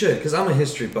 good. You should, because I'm a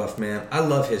history buff, man. I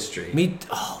love history. Me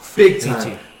Big too.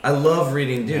 time. I love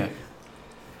reading, dude.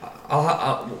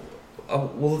 Yeah.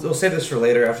 We'll save this for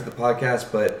later after the podcast,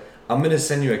 but I'm gonna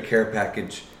send you a care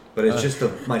package. But it's just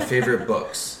my favorite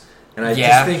books, and I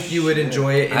Yeah. just think you would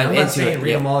enjoy it. And I'm I'm not into saying it,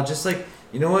 read yeah. them all. Just like,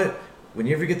 you know what? When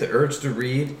you ever get the urge to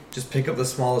read, just pick up the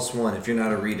smallest one. If you're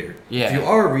not a reader, Yeah. If you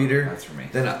are a reader, That's for me.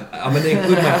 then I'm gonna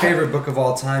include my favorite book of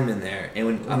all time in there,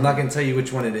 and I'm not gonna tell you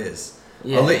which one it is.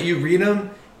 Yeah. I'll let you read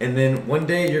them, and then one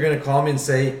day you're gonna call me and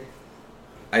say,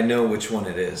 "I know which one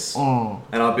it is," and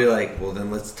I'll be like, "Well,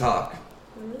 then let's talk,"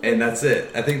 and that's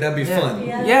it. I think that'd be Yeah. fun.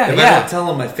 Yeah. Yeah. If I Yeah. don't tell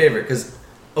them my favorite, because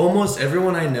almost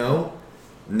everyone I know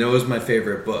knows my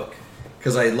favorite book,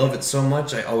 because I love it so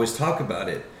much. I always talk about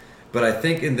it. But I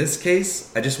think in this case,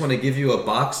 I just want to give you a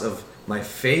box of my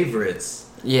favorites.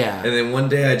 Yeah. And then one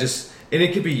day and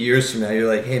it could be years from now, you're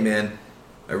like, hey man,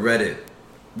 I read it.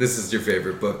 This is your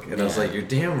favorite book. And I was Yeah. like, you're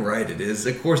damn right it is.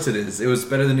 Of course it is. It was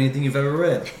better than anything you've ever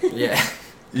read. Yeah.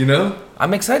 You know?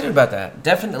 I'm excited about that.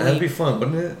 Definitely. That'd be fun,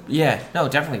 wouldn't it? Yeah. No,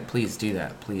 definitely. Please do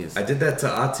that. Please. I did that to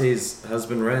Ate's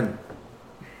husband, Ren.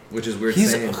 Which is weird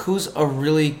saying. Who's a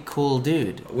really cool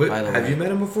dude. By the way. Have you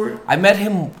met him before? I met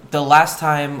him the last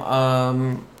time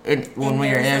when we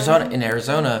were in Arizona?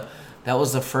 Arizona. That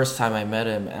was the first time I met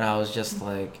him, and I was just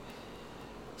like,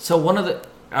 so one of the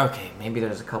okay, maybe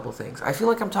there's a couple things. I feel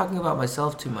like I'm talking about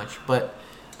myself too much, but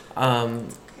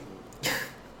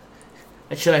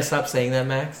should I stop saying that,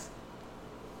 Max?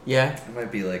 Yeah. It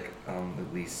might be like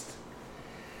at least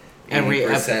Every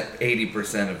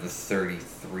 80% of the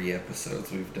 33 episodes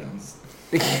we've done.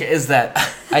 Is that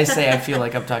I feel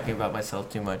like I'm talking about myself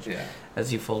too much Yeah.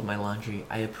 as you fold my laundry.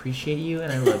 I appreciate you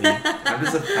and I love you.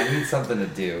 I need something to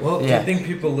do. Well, do Yeah. you think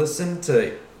people listen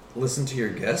to your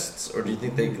guests, or do you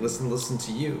think they listen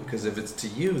to you? Because if it's to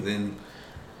you, then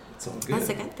It's all good. That's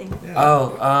a good thing. Yeah.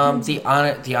 Oh,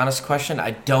 the honest question,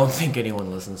 I don't think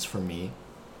anyone listens for me.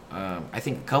 I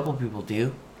think a couple people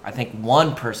do. I think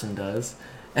one person does,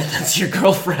 and that's your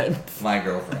girlfriend. My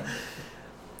girlfriend.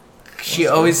 She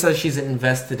always says she's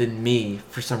invested in me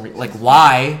for some reason. Like,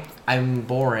 why? I'm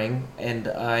boring, and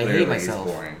I Clearly hate he's myself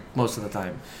boring. most of the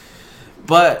time.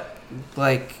 But,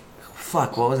 like,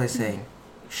 fuck, what was I saying? You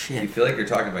Shit. feel like you're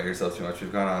talking about yourself too much.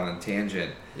 We've gone on a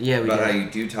tangent Yeah, we about how did. you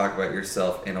do talk about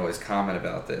yourself and always comment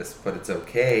about this, but it's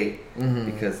okay Mhm.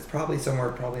 because it's probably somewhere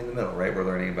probably in the middle, right? We're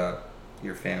learning about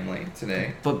your family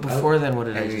today. But before then, what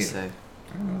did I I just mean- say?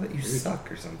 I don't know that you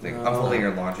suck or something. No. I'm folding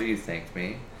your laundry. You thanked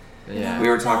me. Yeah. We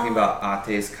were talking about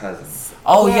Ate's cousin.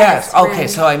 Oh, Yes, yes. Okay, Ren.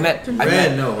 so I met...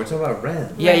 Ren, no, we're talking about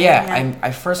Ren. Yeah, Right, yeah. yeah.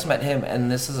 I first met him,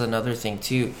 and this is another thing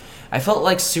too. I felt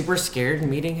like super scared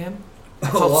meeting him. I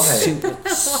Oh, felt why?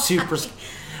 super.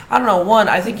 I don't know. One,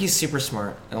 I think he's super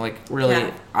smart, and like really,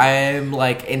 Yeah. I'm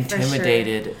like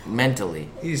intimidated mentally.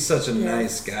 He's such a Yes.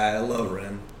 nice guy. I love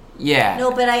Ren. Yeah.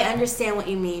 No, but I understand what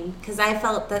you mean because I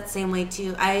felt that same way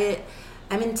too.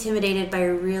 I'm intimidated by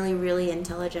really, really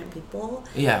intelligent people.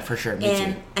 Yeah, for sure. Me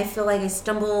And too. I feel like I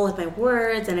stumble with my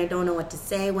words and I don't know what to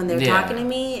say when they're Yeah. talking to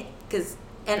me.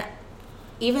 And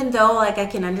even though like I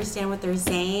can understand what they're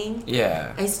saying,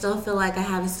 Yeah. I still feel like I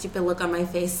have a stupid look on my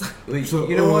face.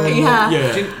 You know what? Yeah.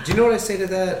 Do you know what I say to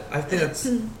that? I think that's.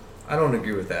 I don't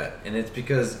agree with that, and it's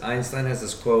because Einstein has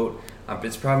this quote.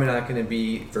 It's probably not going to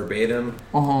be verbatim,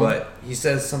 but he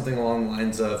says something along the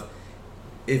lines of,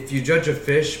 "If you judge a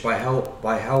fish by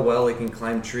how well it can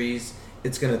climb trees,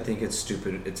 it's going to think it's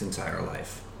stupid its entire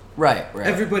life." Right. Right.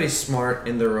 Everybody's smart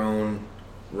in their own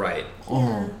right.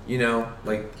 Mhm. You know,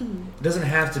 like it doesn't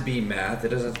have to be math. It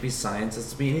doesn't have to be science. It has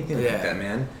to be anything Yeah. like that,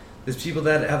 man. There's people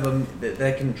that have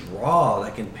that can draw,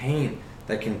 that can paint,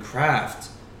 that can craft.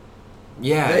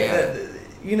 Yeah. They- Yeah.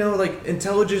 you know, like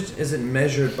intelligence isn't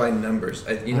measured by numbers.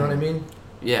 You know what I mean?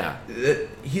 Yeah.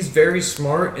 He's very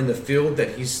smart in the field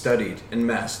that he's studied and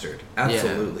mastered.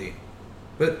 Absolutely.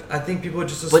 But I think people are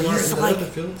just as But smart he's in the like- other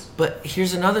fields. But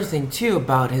here's another thing too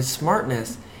about his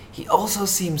smartness. He also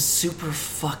seems super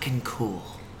fucking cool.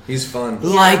 He's fun.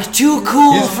 Like too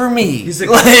cool He's- for me. he's a-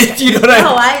 like, you know what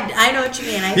No, I? I know what you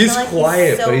mean. I He's feel like quiet,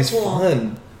 he's so but he's cool.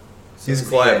 fun. So He's is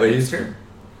he quiet, a but he's hipster?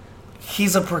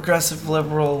 He's a progressive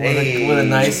liberal with, Hey. with a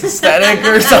nice aesthetic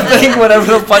or something. Whatever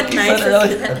the fuck you Nice said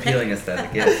earlier. aesthetic. Appealing aesthetic,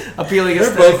 yes. Appealing They're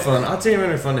aesthetic. both fun. I'll tell you, men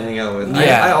are fun to hang out with.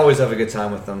 Yeah. I always have a good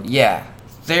time with them. Yeah,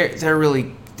 they're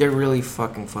really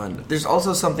fucking fun. There's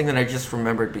also something that I just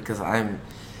remembered because I'm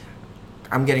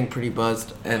getting pretty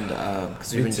buzzed and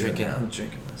because we've Me been too, drinking. man. I'm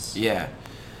drinking this. Yeah,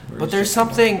 Where but is there's it?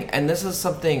 something, and this is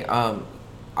something I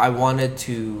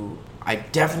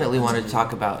definitely wanted to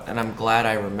talk about, and I'm glad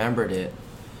I remembered it.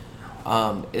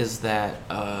 Is that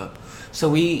so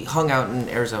we hung out in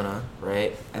Arizona,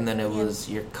 right? And then it was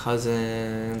your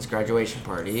cousin's graduation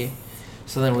party.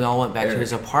 So then we all went back to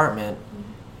his apartment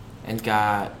and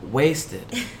got wasted.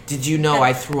 Did you know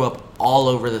I threw up all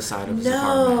over the side of his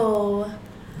apartment? No,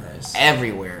 Nice.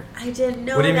 Everywhere. I didn't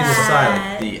know What do you mean the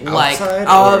that. side? The Like,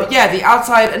 outside? or- yeah, the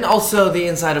outside and also the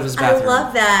inside of his I bathroom.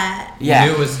 love that. Yeah. You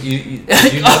knew it was, you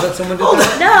did you know that someone did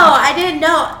that? No, I didn't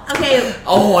know. Okay,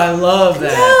 Oh, I love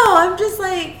that. no, I'm just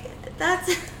like that's.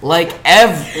 Like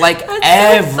That's so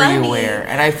everywhere,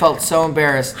 funny. and I felt so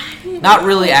embarrassed. didn't Not know.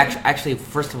 really, actually.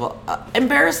 First of all,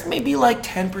 embarrassed, maybe like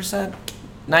 10%,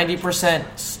 90%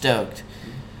 stoked,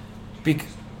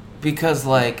 because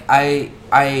like I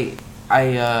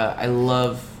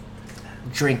love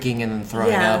drinking and then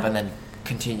throwing Yeah. up and then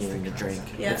continuing to drink.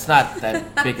 Yeah. It's not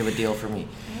that big of a deal for me.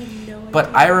 I had no But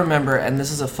idea. I remember, and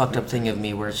this is a fucked up thing of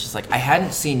me, where it's just like I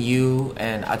hadn't seen you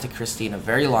and Ate Christie in a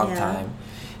very long Yeah. time.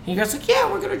 And you guys like, yeah,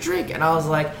 we're gonna drink, and I was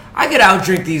like, I could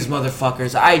outdrink these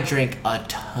motherfuckers. I drink a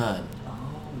ton. Oh,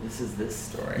 this is this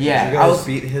story. Yeah, Did you I guys was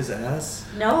beat his ass?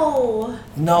 No.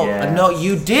 no, Yeah. no,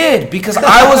 you did because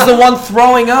I was the one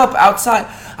throwing up outside.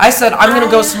 I said I'm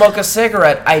gonna go smoke a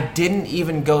cigarette. I didn't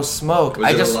even go smoke. Was I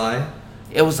it just a lie?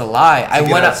 it was a lie. I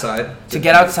get went outside? to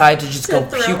get outside to just To go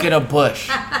throw. puke in a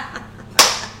bush.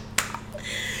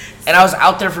 And I was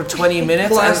out there for 20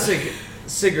 minutes. and- Classic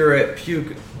cigarette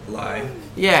puke lie.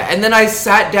 Yeah, and then I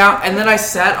sat down, and then I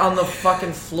sat on the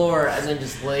fucking floor, and then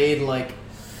just laid like,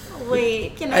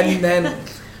 Wait, can and I? then,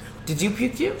 did you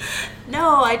puke you?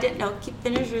 No, I didn't know.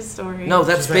 Finish your story. No,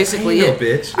 that's She's like, basically "I it. ain't no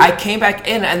bitch." I came back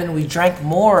in, and then we drank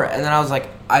more, and then I was like,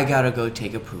 I gotta go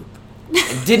take a poop.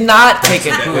 I did not take a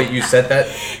Wait, poop. you said that?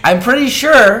 I'm pretty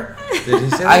sure Did he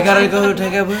say that? I gotta go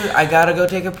take a poop. I gotta go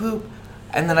take a poop,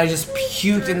 and then I just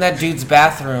puked in that dude's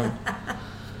bathroom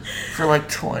for like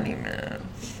 20 minutes.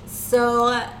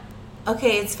 So,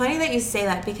 okay, it's funny that you say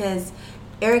that because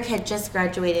Eric had just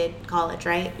graduated college,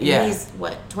 right? And Yeah. he's,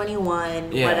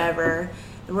 21, Yeah. whatever.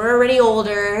 And we're already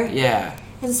older. Yeah.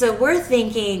 And so we're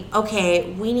thinking,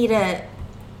 okay, we need to,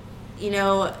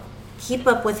 keep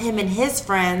up with him and his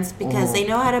friends because they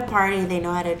know how to party, they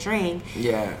know how to drink.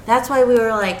 Yeah. That's why we were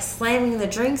like slamming the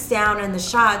drinks down and the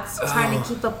shots, trying to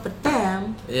keep up with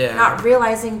them. Yeah. Not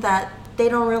realizing that they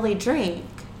don't really drink.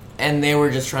 And they were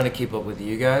just trying to keep up with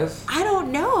you guys? I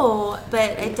don't know,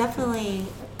 but I definitely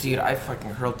Dude, I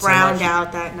fucking hurled browned so much.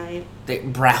 out that night. They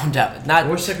browned out. I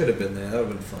wish I could have been there. That would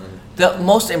have been fun. The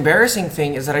most embarrassing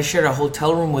thing is that I shared a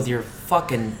hotel room with your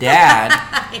fucking dad,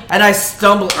 and I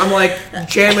stumbled. I'm like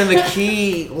jamming the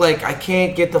key, like I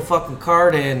can't get the fucking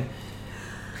card in.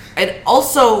 And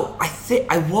also,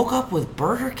 I woke up with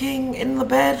Burger King in the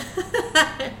bed.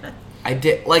 I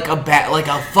did like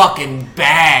a fucking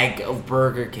bag of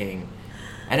Burger King,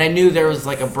 and I knew there was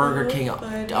like a Burger King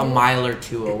a mile or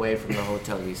two away from the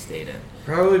hotel we stayed in.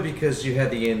 Probably because you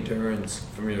had the endurance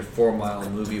from your 4-mile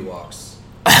movie walks.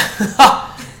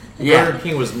 Yeah. Burger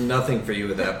King was nothing for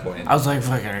you at that point. I was like,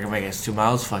 fuck it, I can make it 2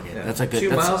 miles. Fuck it, Yeah. that's a good 2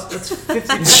 that's, miles. That's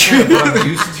 50% of what I'm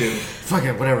used to. Fuck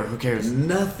it, whatever. Who cares?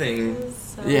 Nothing.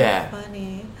 So Yeah.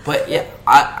 funny. But yeah,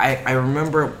 I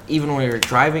remember even when we were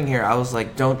driving here, I was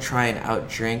like, don't try and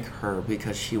outdrink her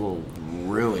because she will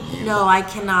ruin you. No, I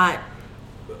cannot.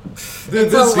 Dude,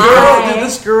 It's a this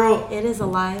lie. girl. It is a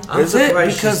lie. I'm Is it?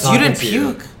 surprised she's Because you talking didn't to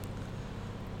you. puke.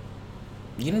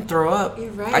 You didn't throw up.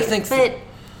 You're right. I think. but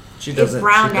She doesn't. She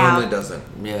browned normally out. doesn't.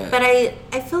 Yeah. but I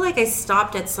feel like I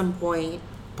stopped at some point.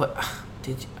 But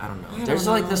did you? I don't know. I There's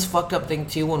don't like know. this fucked up thing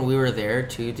too when we were there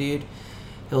too, dude.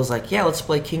 It was like, yeah, let's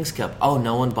play King's Cup. Oh,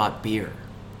 no one bought beer.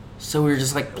 So we were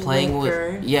just like playing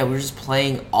Liquor. with. Yeah, we were just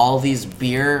playing all these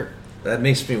beer. That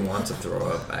makes me want to throw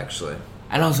up. Actually.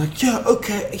 And I was like, yeah,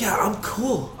 okay, yeah, I'm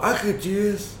cool. I could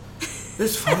do this.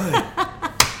 It's fine.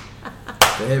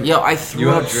 Babe, Yo, I threw you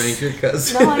up. outdrank your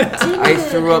cousin. No, I didn't. I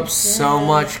threw up so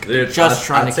much Dude, just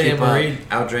trying to keep Marie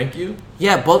up. outdrank you.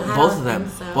 Yeah, both I both don't of them.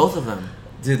 think so. Both of them.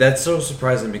 Dude, that's so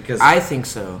surprising because I think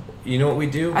so. you know what we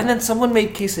do? And then someone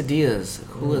made quesadillas.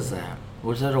 Who was that?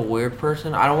 Was that a weird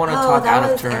person? I don't want to Oh, talk that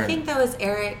out was. of turn. I think that was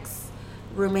Eric's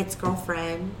roommate's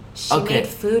girlfriend. She Okay. made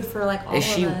food for like all Is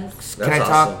she? of us. Can I That's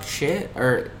talk awesome. shit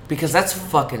or because that's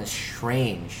fucking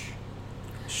strange.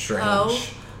 Strange. Oh.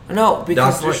 No,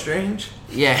 because Doctor like, Strange.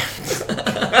 yeah,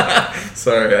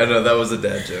 Sorry, I know that was a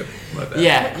dad joke. My bad.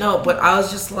 yeah. No, but I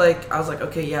was like,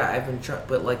 okay, yeah, I've been trying,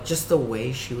 but like just the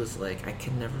way she was like, I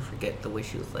can never forget the way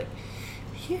she was like.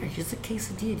 Here's a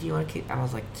quesadilla. Do you want a quesadilla? I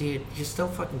was like, dude, just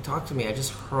don't fucking talk to me. I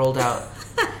just hurled out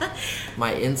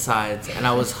my insides and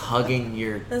I was hugging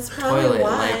your That's probably toilet.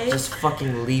 why. Like, just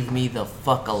fucking leave me the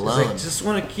fuck She's alone. like, just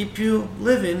want to keep you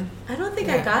living. I don't think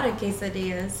Yeah. I got a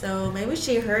quesadilla, so maybe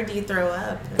she heard you throw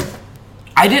up.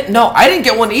 I didn't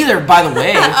get one either, by the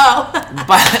way. Oh.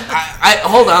 But I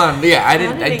hold on. Yeah, I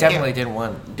didn't definitely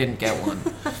get- didn't get one.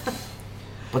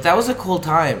 But that was a cool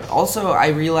time. Also, I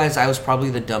realized I was probably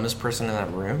the dumbest person in that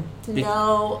room.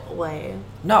 No way.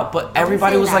 No, but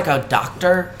everybody say was that. like a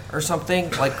doctor or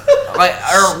something, like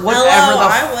or whatever. Hello,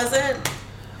 I wasn't.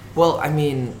 Well, I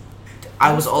mean,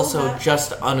 I was still also not.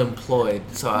 just unemployed,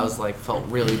 so I was like felt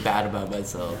really bad about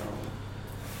myself.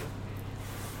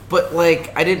 But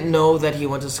like, I didn't know that he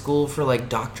went to school for like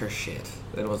doctor shit.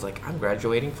 It was like, I'm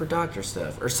graduating for doctor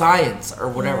stuff or science or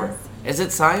whatever. Yes. Is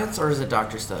it science or is it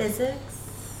doctor stuff? Physics.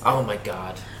 Oh my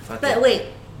god. Fuck But it. wait,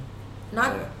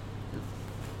 not Yeah.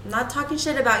 not talking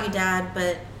shit about you, Dad,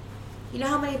 but you know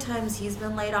how many times he's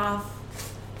been laid off?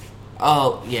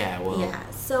 Oh yeah. Well. Yeah.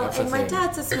 So that's the and my thing.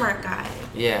 dad's a smart guy.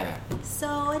 Yeah.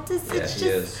 So it's just Yeah, it's he just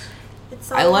is.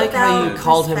 it's all I like how you about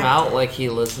called him out perspective. like he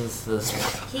listens to this.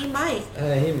 He might.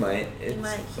 He might. He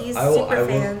might. He's I will- super I will-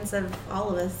 fans of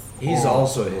all of us. He's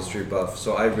also a history buff,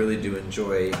 so I really do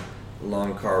enjoy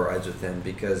long car rides with him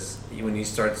because when he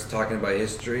starts talking about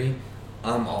history,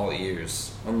 I'm all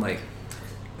ears. I'm like,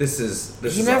 this is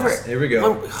He never. awesome. Here we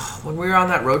go. When we were on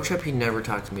that road trip, he never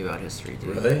talked to me about history,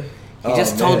 dude. Really? He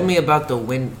just told me about the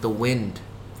wind. The wind.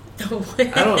 I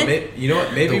don't know. You know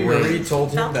what? Maybe The wind. Marie told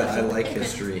him Felt that I like like it.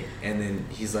 history, and then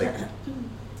he's like,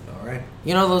 "All right."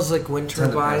 You know those like wind Time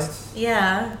to turbines pass.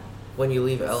 Yeah. when you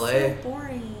leave So LA?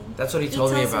 boring. That's what he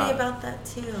told me tells about. me about that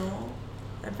too.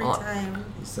 Every Oh. time.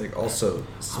 He's like, also.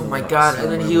 Oh my god!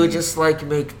 And then he would just like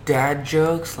make dad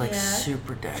jokes, like Yeah.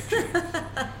 super dad jokes.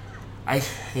 I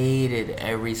hated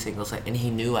every single second, and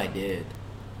he knew I did.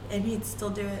 And he'd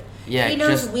still do it. Yeah, He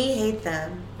knows just- we hate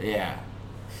them. Yeah.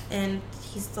 And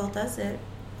he still does it.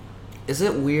 Is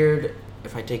it weird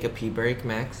if I take a pee break,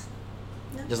 Max?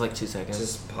 No. Just like 2 seconds.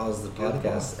 Just pause the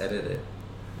podcast, edit it.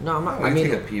 No, I'm not. We I can mean,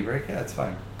 take a pee break. Yeah, it's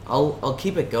fine. I'll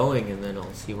keep it going and then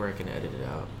I'll see where I can edit it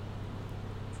out.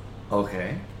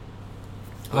 Okay.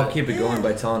 I'll keep it going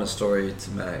by telling a story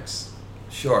to Max.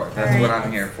 Sure. That's Alright, what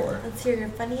I'm here for. Let's hear your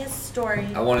funniest story.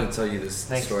 I wanted to tell you this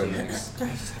Thanks, story, dude. Max.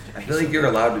 I feel like you're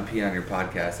allowed to pee on your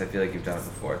podcast. I feel like you've done it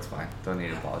before. It's fine. Don't need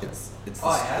to apologize. It's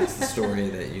the story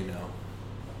that you know.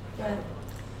 Good.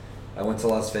 I went to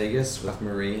Las Vegas with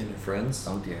Marie and her friends,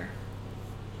 Oh dear.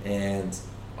 and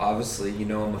obviously, you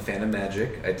know I'm a fan of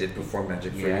magic. I did perform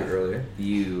magic for you Yeah. earlier.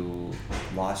 You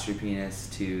lost your penis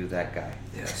to that guy.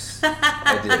 Yes,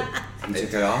 I did. You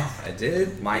took it off? I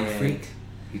did. Mind and- freak.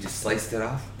 You just sliced it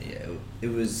off? Yeah, it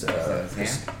was. that his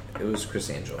Chris, hand? it was Chris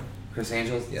Angel. Chris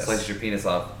Angel Yes. sliced your penis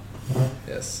off.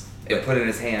 Yes. It put it in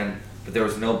his hand, but there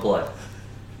was no blood.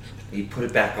 He put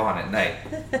it back on at night.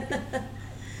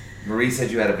 Marie said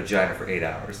you had a vagina for 8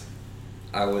 hours.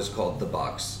 I was called the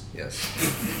Box. Yes,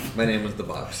 my name was the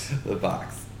Box. The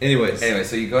box. Anyways, Anyway,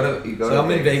 so you go to so I'm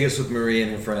in Vegas with Marie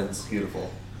and her friends. Beautiful.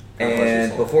 God bless your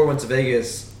And soul. before we went to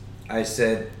Vegas, I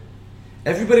said,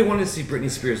 everybody wanted to see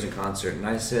Britney Spears in concert, and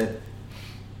I said,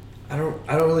 I don't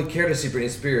really care to see Britney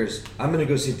Spears. I'm gonna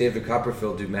go see David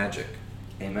Copperfield do magic,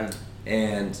 Amen.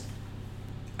 and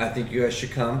I think you guys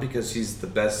should come because he's the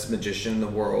best magician in the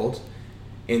world,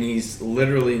 and he's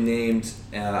literally named.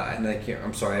 And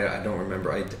I'm sorry, I don't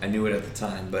remember. I knew it at the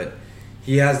time, but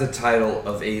he has the title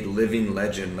of a living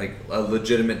legend, like a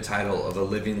legitimate title of a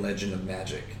living legend of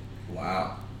magic.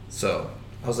 Wow. So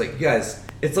I was like, you guys,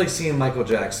 it's like seeing Michael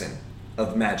Jackson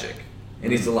of magic,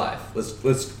 and he's alive. Let's.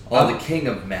 The king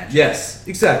of magic. Yes,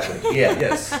 exactly. Yeah.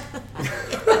 Yes.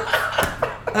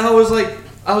 And I was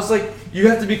like, you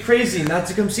have to be crazy not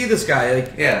to come see this guy.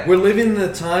 Like, Yeah. we're living in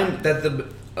the time that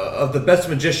of the best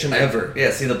magician ever.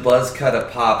 Yeah, see the buzz cut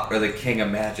of pop or the king of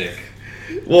magic.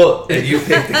 Well, And you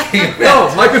picked the king of magic.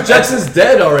 no, Michael Jackson's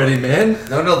dead already, man.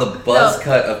 No, the buzz No.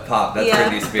 cut of pop. That's Yeah,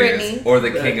 Britney Spears. Britney. Or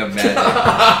the king of magic.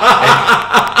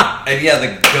 and yeah,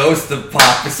 the ghost of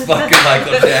pop is fucking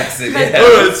Michael Jackson. Yeah.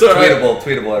 Oh, it's all right.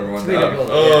 Tweetable, everyone. Tweetable.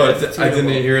 Oh, Yeah, it's I didn't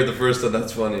tweetable. hear it the first time.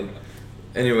 That's funny.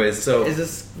 Anyways, so Is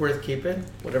this worth keeping?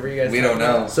 Whatever you guys. We don't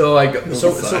know. So I go, so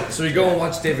Decide. we go and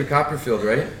watch David Copperfield,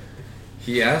 right?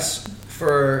 He asked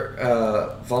for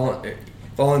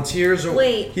volunteers. Or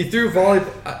Wait. He threw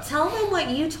volleyball. Tell them what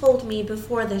you told me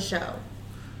before the show.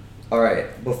 All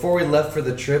right. Before we left for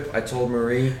the trip, I told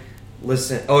Marie,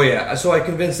 listen. Oh yeah. So I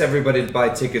convinced everybody to buy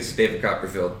tickets to David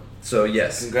Copperfield. So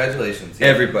yes, Congratulations.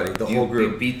 everybody, the whole You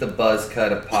group. beat the buzz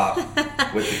cut of pop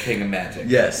with the king of magic.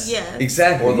 Yes. Yes.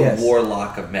 Exactly. Or the yes.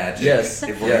 warlock of magic. Yes.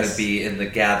 If we're Yes. going to be in the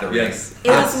gathering. Yes. It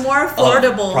was more of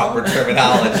affordable. Proper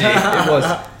terminology. It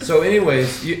was. So,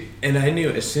 anyways, and I knew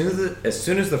as soon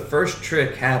as the first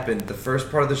trick happened, the first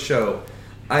part of the show,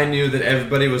 I knew that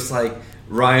everybody was like,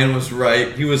 Ryan was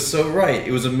right. He was so right.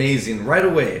 It was amazing right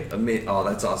away. Oh,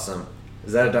 that's awesome.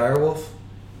 Is that a direwolf?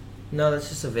 No, that's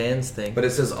just a Vans thing. But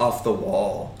it says off the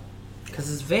wall, Because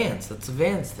it's Vans. That's a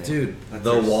Vans thing. dude. That's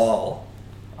The yours. wall.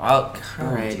 Oh,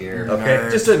 alright. dear. Okay,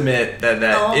 just admit that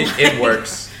Oh it my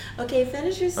works. Okay,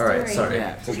 finish your All story. right, sorry.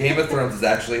 Yeah. So Game of Thrones is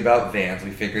actually about Vans.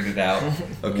 We figured it out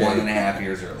Okay. 1.5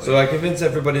 years earlier. So I convinced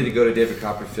everybody to go to David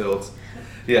Copperfield's.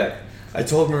 yeah. I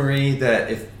told Marie that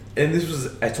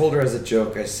I told her as a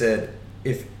joke, I said,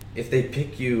 if they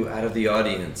pick you out of the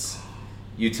audience,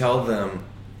 you tell them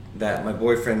that my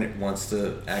boyfriend wants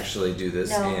to actually do this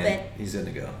No, and but- he's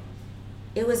gonna go.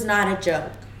 It was not a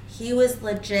joke. He was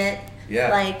legit. Yeah.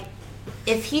 Like,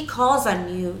 if he calls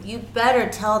on you, you better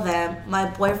tell them my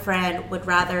boyfriend would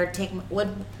rather take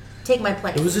my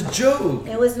place. It was a joke.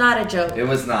 It was not a joke. It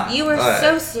was not. You were Alright.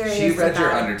 so serious. She read your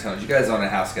about it. undertones. You guys own a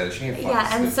house together. She ain't fucking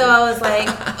Yeah, and stupid. so I was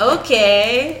like,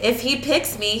 okay, if he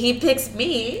picks me, he picks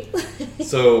me.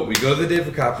 So we go to the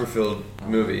David Copperfield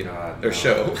movie God, or no.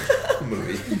 show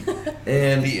movie,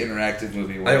 and the interactive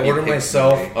movie. I where he order picks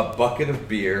myself somebody. a bucket of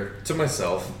beer to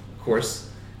myself. Of course,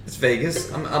 it's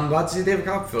Vegas. I'm about to see David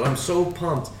Copperfield. I'm so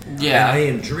pumped. Yeah. And I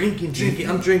am drinking.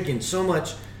 I'm drinking so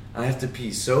much. I have to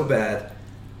pee so bad.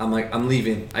 I'm like, I'm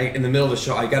leaving. In the middle of the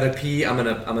show, I gotta pee. I'm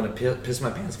gonna piss my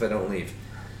pants if I don't leave.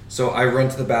 So I run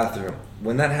to the bathroom.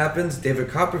 When that happens, David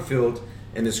Copperfield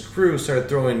and his crew started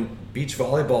throwing beach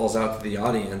volleyballs out to the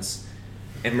audience,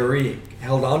 and Marie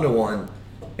held on to one.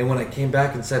 And when I came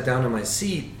back and sat down in my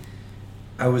seat,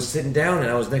 I was sitting down and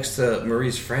I was next to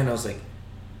Marie's friend. I was like,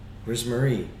 "Where's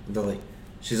Marie?" And they're like,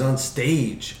 "She's on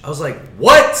stage." I was like,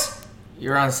 "What?"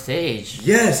 You're on stage.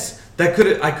 Yes, I could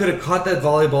have caught that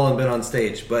volleyball and been on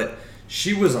stage, but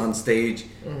she was on stage.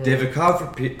 David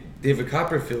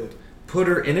Copperfield put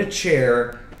her in a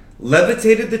chair,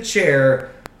 levitated the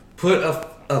chair, put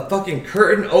a fucking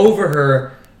curtain over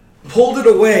her, pulled it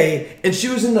away, and she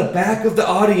was in the back of the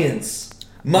audience.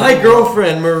 My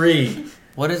girlfriend, Marie.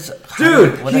 What is...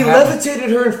 Dude, what he happened? levitated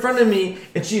her in front of me,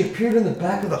 and she appeared in the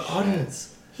back of the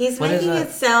audience. He's What is making that?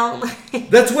 it sound like...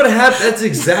 That's what happened. That's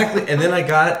exactly. And then I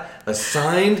got a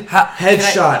signed How-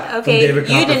 headshot from Okay, David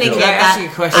you didn't Copperfield. get Can I ask that. you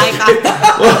a question? I got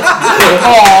that.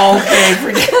 Oh, okay.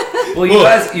 Forget. Well,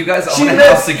 you guys She own a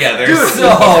met- house together, Dude,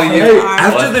 so you. hey, are.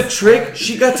 after the trick,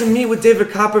 she got to meet with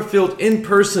David Copperfield in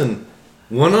person,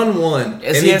 one-on-one.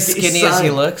 Is and he as skinny as he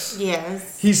signed- looks?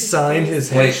 Yes. He signed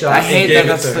his Wait, headshot I and hate gave that it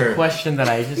that's to the her. question that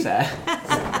I just asked.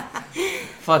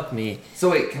 Fuck me. So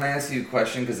wait, can I ask you a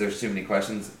question? Because there's too many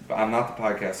questions. I'm not the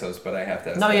podcast host, but I have to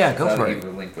ask. No, yeah, questions. go Now for that it. You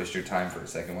relinquished your time for a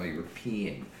second while you were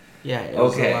peeing. Yeah, it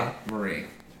was a Okay, lot. Marie.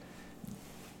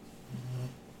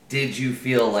 Did you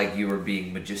feel like you were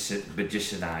being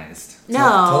magicianized? No.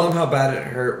 Tell him how bad it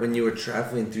hurt when you were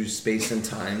traveling through space and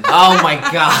time. Oh my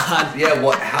god. Yeah.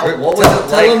 What was tell, it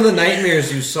tell him like? the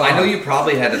nightmares you saw. I know you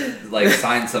probably had to like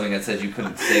sign something that said you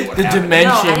couldn't say what The happened. No, I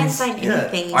didn't dimensions. sign Yeah.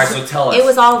 anything. All right, so tell us. It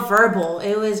was all verbal.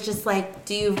 It was just like,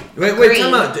 do you Wait, agree?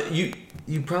 time out.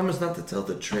 You promised not to tell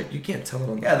the trick. You can't tell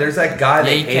him. Yeah, there's that guy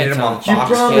that you can't hated him tell on the You truth. Fox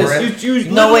for it. promised.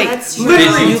 You No, wait. That's true.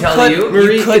 Literally, Did you tell you?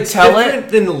 Marie, You could it's tell different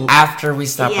it than after we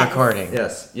stop Yes. recording.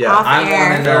 Yes. Yeah. Off I air.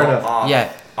 want to Fair know enough. off, Yeah.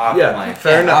 off Yeah. mic.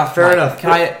 Fair enough. off Fair mic. enough.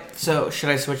 Can I? So should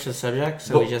I switch the subject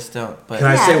so we Well, just don't? But Can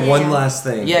I Yeah, say yeah, one yeah. last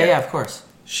thing? yeah, of course.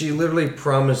 She literally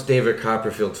promised David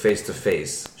Copperfield face to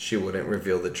face she wouldn't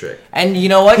reveal the trick. And you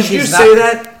know what? If you She's say not.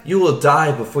 that, you will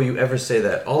die before you ever say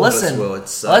that. All of us Listen, will. It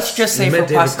sucks. let's just say You for met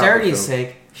David posterity's Copperfield.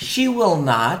 sake, she will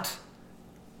not.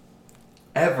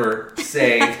 Ever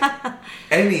say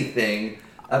anything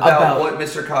about what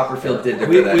Mr. Copperfield did to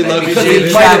We- her that we night love you, because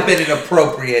David. it might have been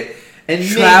inappropriate and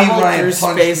maybe Travel Ryan through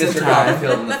punched space and Mr. time.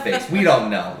 Copperfield in the face. We don't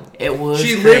know. It was.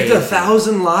 She crazy. lived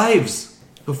 1,000 lives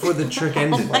before the trick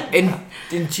ended.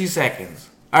 in 2 seconds.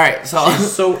 All right, so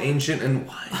She's so ancient and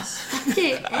wise.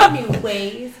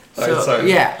 Anyways. so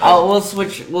sorry. yeah, we'll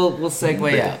switch. We'll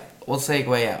segue out. We'll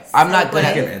segue out. I'm not good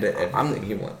He can at. edit everything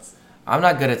he wants. I'm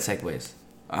not good at segues.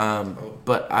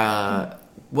 But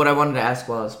what I wanted to ask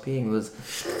while I was peeing was,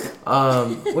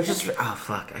 which is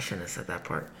fuck, I shouldn't have said that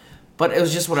part. But it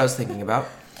was just what I was thinking about.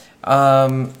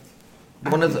 One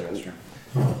of the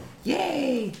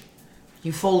yay,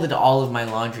 you folded all of my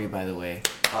laundry, by the way.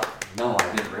 No,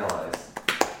 I didn't realize.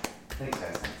 Thanks,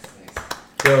 guys. Thanks.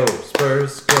 Go,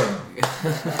 Spurs, go.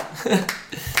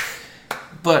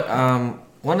 But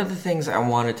one of the things I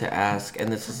wanted to ask,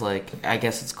 and this is like, I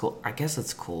guess it's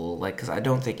cool, like, because I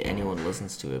don't think anyone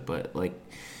listens to it, but like,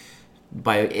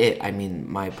 by it I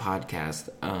mean my podcast,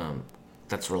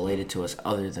 that's related to us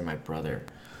other than my brother.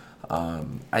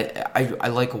 I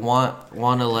like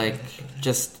want to like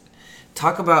just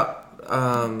talk about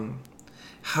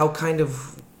how kind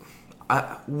of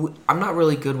I'm not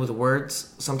really good with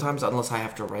words sometimes unless I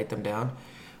have to write them down.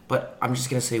 But I'm just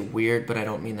gonna say weird, but I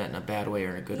don't mean that in a bad way or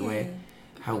in a good way.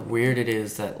 How weird it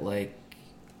is that like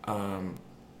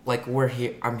we're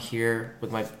here. I'm here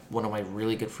with one of my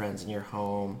really good friends in your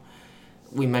home.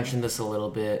 We mentioned this a little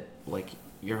bit, like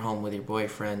you're home with your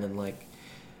boyfriend, and like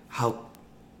how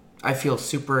I feel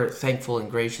super thankful and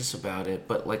gracious about it.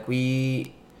 But like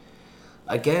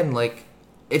like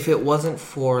if it wasn't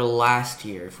for last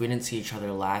year, if we didn't see each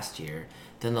other last year,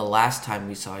 then the last time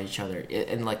we saw each other,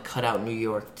 and like cut out New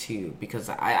York too, because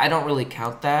I don't really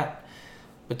count that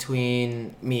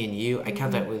between me and you. I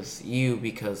count that with you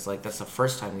because like that's the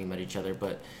first time we met each other,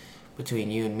 but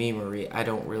between you and me, Marie, I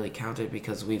don't really count it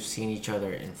because we've seen each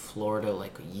other in Florida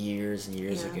like years and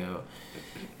years ago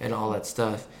and all that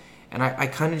stuff. And I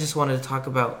kind of just wanted to talk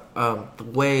about the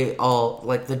way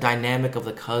the dynamic of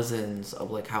the cousins, of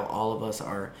like how all of us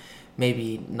are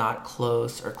maybe not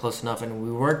close or close enough. And we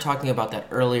were talking about that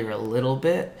earlier a little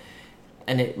bit,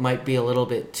 and it might be a little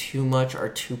bit too much or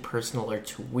too personal or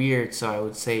too weird. So I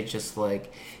would say just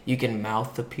like you can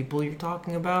mouth the people you're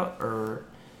talking about, or,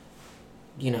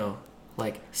 you know,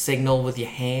 like signal with your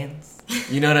hands.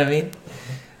 You know what I mean?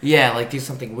 Yeah, like do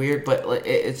something weird, but like,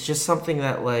 it's just something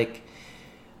that like...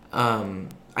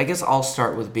 I guess I'll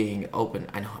start with being open.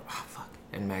 I know, fuck,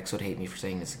 and Max would hate me for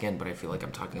saying this again, but I feel like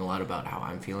I'm talking a lot about how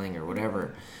I'm feeling or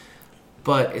whatever.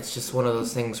 But it's just one of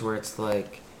those things where it's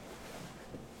like,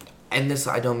 and this,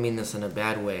 I don't mean this in a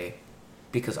bad way,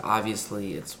 because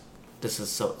obviously this is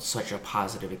such a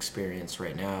positive experience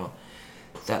right now,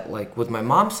 that like with my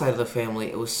mom's side of the family,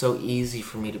 it was so easy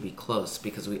for me to be close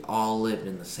because we all lived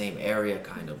in the same area,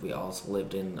 kind of. We all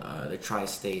lived in the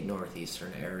tri-state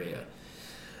northeastern area.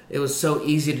 It was so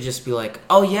easy to just be like,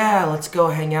 oh yeah, let's go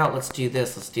hang out, let's do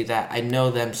this, let's do that. I know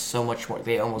them so much more.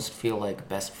 They almost feel like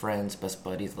best friends, best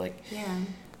buddies, like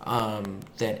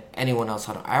than anyone else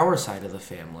on our side of the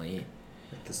family.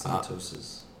 Like the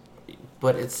Santoses.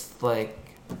 But it's like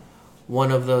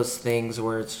one of those things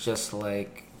where it's just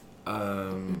like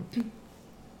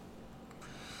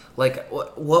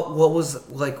what was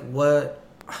like what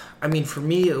I mean, for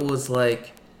me it was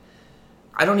like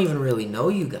I don't even really know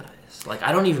you guys. Like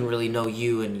I don't even really know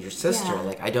you and your sister. Yeah.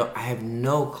 Like I have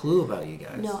no clue about you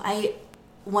guys. No, I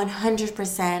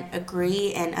 100%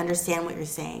 agree and understand what you're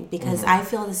saying because I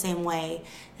feel the same way.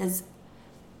 As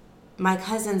my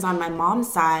cousins on my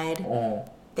mom's side,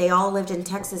 they all lived in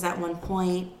Texas at one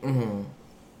point,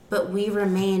 but we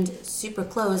remained super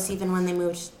close even when they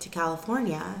moved to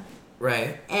California.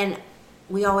 Right. And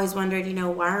we always wondered,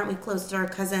 why aren't we close to our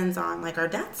cousins on like our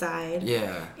dad's side?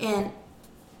 Yeah. And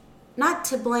not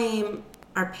to blame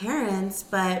our parents,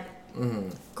 but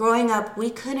growing up,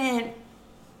 we couldn't.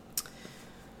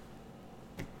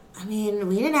 I mean,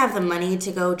 we didn't have the money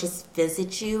to go just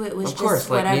visit you. It was Of course, just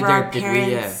like, whatever neither our did we,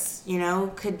 parents,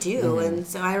 could do. And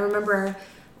so I remember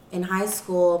in high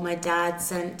school, my dad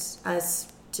sent us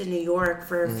to New York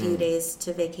for a few days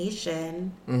to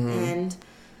vacation. And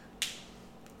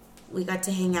we got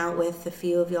to hang out with a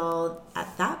few of y'all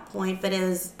at that point, but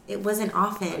it wasn't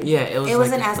often. Yeah, it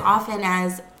wasn't like as often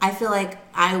as I feel like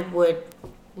I would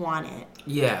want it.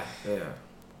 Yeah.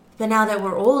 But now that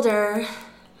we're older,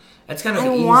 It's kind of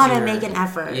I easier. want to make an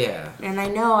effort. Yeah. And I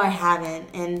know I haven't.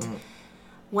 And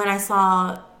when I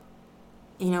saw,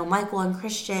 Michael and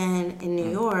Christian in New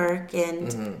York,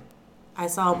 and I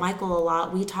saw Michael a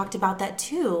lot, we talked about that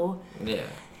too. Yeah.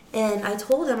 And I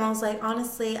told him, I was like,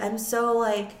 honestly, I'm so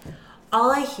like,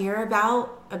 all I hear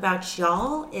about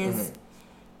y'all is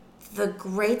the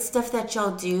great stuff that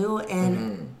y'all do.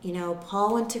 And,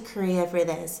 Paul went to Korea for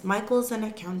this. Michael's an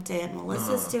accountant.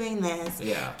 Melissa's doing this.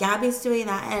 Yeah. Gabby's doing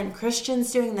that. And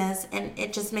Christian's doing this. And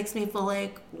it just makes me feel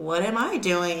like, what am I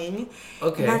doing?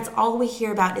 Okay. And that's all we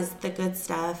hear about is the good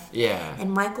stuff. Yeah.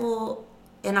 And Michael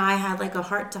and I had like a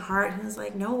heart to heart. He was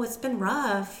like, no, it's been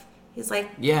rough. He's like,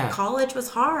 college was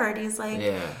hard. He's like,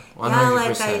 100%.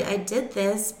 like I did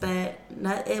this, but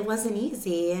it wasn't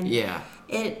easy.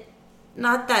 And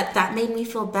not that made me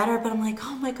feel better, but I'm like,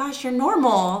 oh my gosh, you're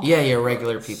normal. Yeah, you're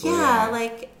regular people. Yeah,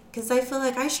 like, because I feel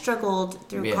like I struggled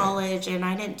through college and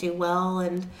I didn't do well.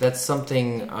 And that's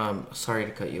something, sorry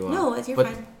to cut you off. No, you're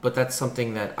fine. But that's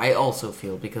something that I also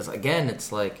feel because, again,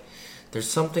 it's like, there's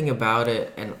something about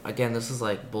it, and again, this is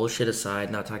like bullshit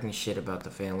aside, not talking shit about the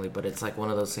family, but it's like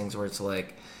one of those things where it's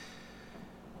like,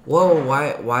 whoa,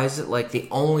 why is it like the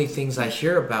only things I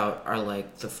hear about are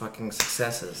like the fucking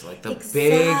successes, like the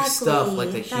big stuff,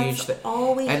 like the huge That's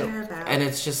all we hear about. And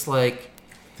it's just like,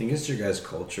 I think it's your guys'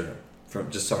 culture.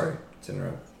 Sorry to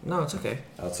interrupt. no, it's okay.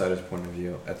 Outsider's point of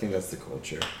view, I think that's the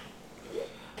culture.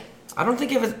 I don't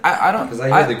think if it's, I don't, Because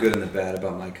I hear the good and the bad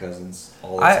about my cousins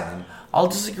all the time. I'll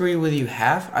disagree with you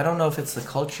half. I don't know if it's the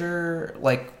culture,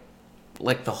 like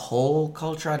the whole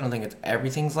culture. I don't think it's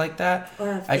everything's like that. Or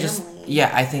our family.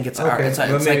 I think it's Okay. our. It's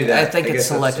Well, like, maybe I that- think I it's guess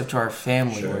that's- selective to our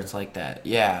family Sure. where it's like that.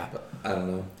 Yeah. I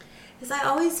don't know. Because I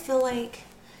always feel like,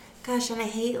 gosh, and I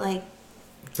hate like.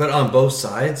 But on both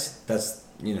sides, that's, so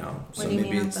What do you maybe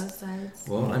mean on it's... both sides?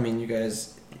 Well, I mean, you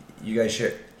guys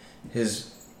share...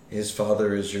 His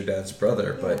father is your dad's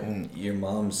brother, but your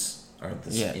mom's aren't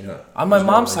the same, On my there's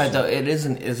no mom's side, relation. though, it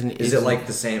isn't. Is it like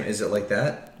the same? Is it like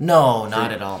that? No,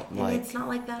 not at all. And Like, it's not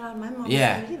like that on my mom's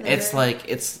yeah, side either. it's like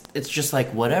it's just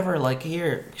like whatever. Like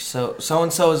here, so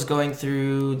and so is going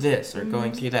through this or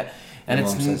going through that, and Your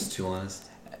it's mom says too honest.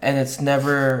 and it's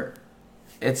never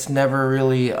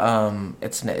really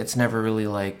it's never really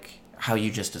like how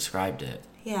you just described it.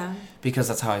 Yeah. Because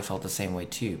that's how I felt the same way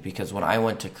too. Because when I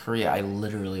went to Korea, I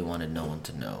literally wanted no one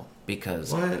to know.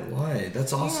 Because Why?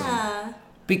 That's awesome. Yeah.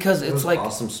 because That it's was like an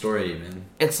awesome story, man.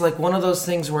 it's like one of those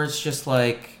things where it's just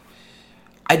like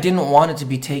I didn't want it to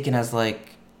be taken as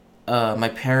like my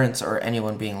parents or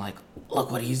anyone being like,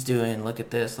 look what he's doing, look at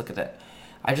this, look at that.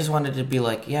 I just wanted to be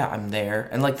like, yeah, I'm there.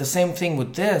 And like the same thing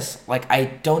with this, like I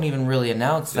don't even really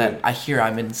announce that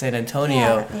I'm in San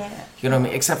Antonio. Yeah. You know what I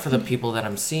mean? Except for the people that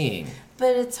I'm seeing.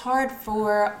 But it's hard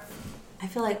for, I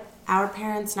feel like, our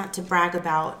parents not to brag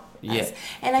about Yeah. us.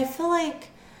 And I feel like,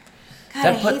 God,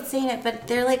 That I hate saying it, but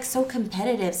they're like so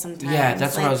competitive sometimes. Yeah,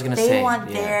 that's what I Like, was gonna they say. They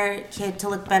want Yeah. their kid to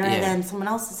look better Yeah. than someone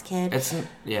else's kid.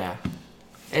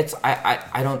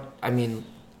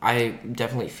 I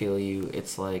definitely feel you.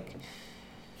 It's like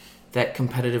that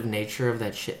competitive nature of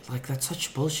that shit. Like that's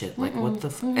such bullshit. Like what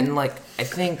the and like I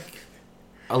think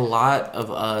a lot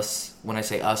of us, when I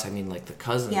say us, I mean like the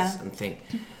cousins and think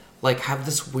like have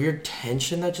this weird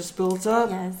tension that just builds up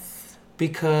Yes.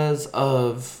 because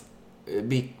of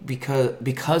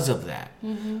that.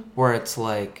 Where it's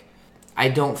like I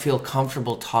don't feel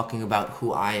comfortable talking about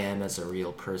who I am as a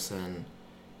real person,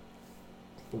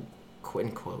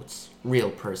 in quotes,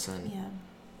 real person,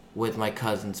 with my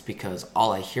cousins, because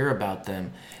all I hear about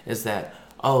them is that,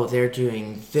 oh, they're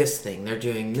doing this thing, they're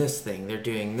doing this thing, they're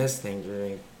doing this thing,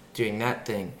 they're doing that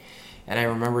thing. And I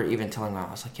remember even telling them,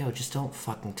 I was like, yo, just don't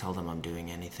fucking tell them I'm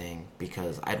doing anything,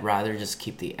 because I'd rather just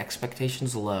keep the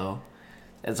expectations low.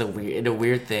 It's a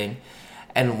weird thing.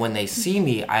 And when they see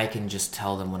me, I can just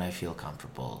tell them when I feel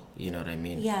comfortable. You know what I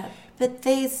mean? Yeah, but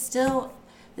they still,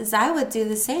 as I would do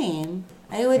the same.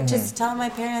 I would just tell my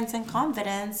parents in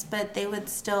confidence, but they would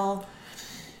still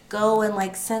go and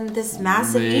like send this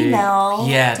massive email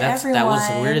to everyone. That was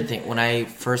the weird thing. When I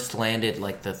first landed,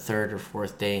 like the third or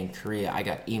fourth day in Korea, I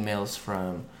got emails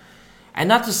from, and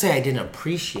not to say I didn't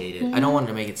appreciate it. I don't want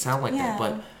to make it sound like that,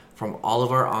 but from all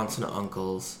of our aunts and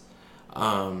uncles,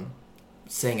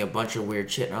 saying a bunch of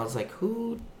weird shit, and I was like,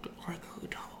 who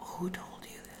told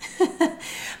you that?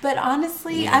 But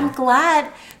honestly, I'm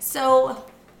glad. So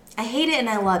I hate it and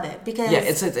I love it,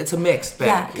 because it's a mixed bag.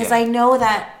 Yeah, because I know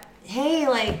that, hey,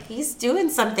 like, he's doing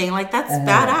something, like, that's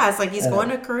badass, like, he's going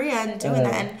to Korea and doing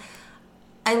that, and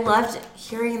I loved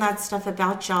hearing that stuff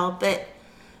about y'all. But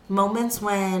moments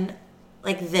when,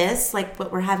 like this, like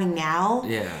what we're having now,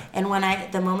 and when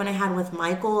the moment I had with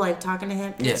Michael, like talking to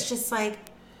him, it's just like,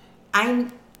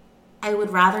 I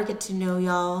would rather get to know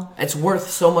y'all. It's worth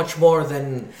so much more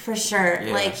than... For sure.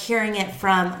 Yeah. Like, hearing it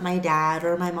from my dad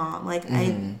or my mom. Like,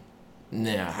 I'm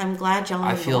glad y'all are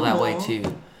I feel that way,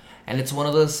 too. And it's one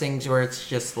of those things where it's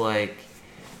just like...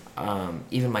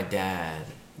 even my dad,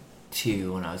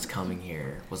 too, when I was coming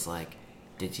here, was like,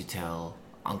 did you tell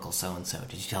Uncle so-and-so?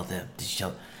 Did you tell them? Did you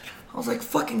tell... I was like,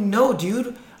 fucking no,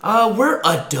 dude. We're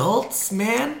adults,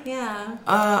 man. Yeah.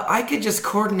 I could just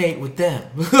coordinate with them.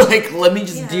 Like, let me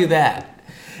just do that.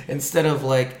 Instead of,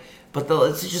 like... But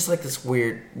it's just, like, this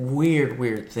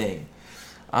weird thing.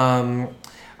 I'm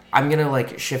gonna,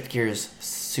 like, shift gears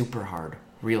super hard,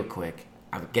 real quick.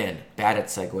 I'm, again, bad at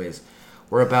segues.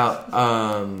 We're about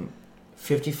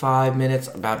 55 minutes,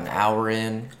 about an hour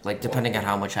in. Like, depending on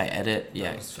how much I edit. Yeah.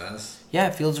 That was fast. Yeah,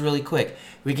 it feels really quick.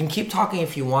 We can keep talking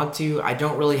if you want to. I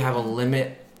don't really have a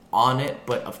limit on it,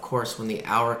 but of course, when the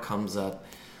hour comes up,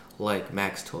 like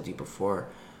Max told you before,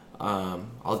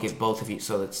 I'll give both of you,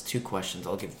 so that's 2 questions.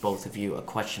 I'll give both of you a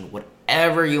question,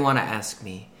 whatever you want to ask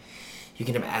me. You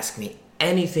can ask me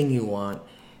anything you want,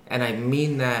 and I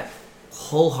mean that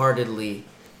wholeheartedly,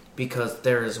 because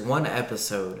there is one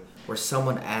episode where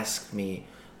someone asked me,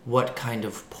 what kind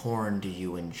of porn do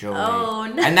you enjoy? Oh,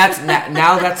 no. And that's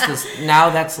now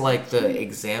that's like the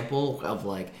example of,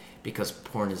 like, because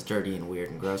porn is dirty and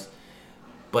weird and gross.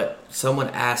 But someone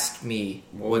asked me,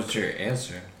 what was your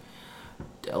answer?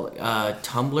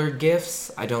 Tumblr gifs.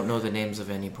 I don't know the names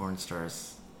of any porn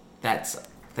stars.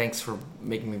 Thanks for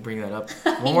making me bring that up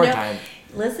one more time.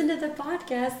 Listen to the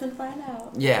podcast and find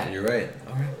out. Yeah, you're right.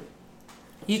 All right.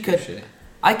 You could.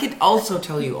 I could also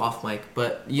tell you off mic,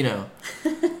 but, you know.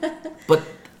 But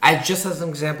I just as an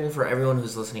example for everyone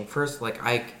who's listening first, like,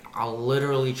 I'll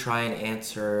literally try and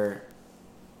answer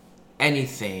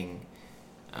anything.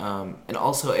 And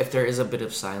also, if there is a bit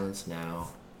of silence now,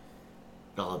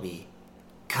 it'll be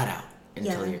cut out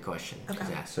until your question is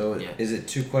asked. So is it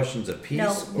 2 questions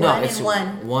apiece? No, it's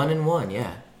one. 1 and 1,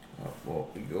 yeah. Oh, well,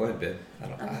 go ahead, babe.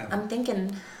 I'm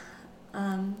thinking...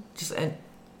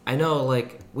 I know,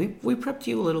 like, we prepped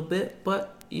you a little bit,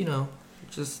 but, you know,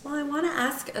 just... Well, I want to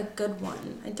ask a good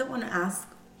one. I don't want to ask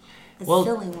a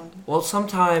silly one. Well,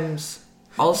 sometimes,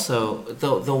 also,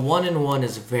 the 1 and 1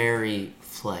 is very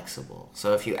flexible.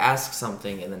 So if you ask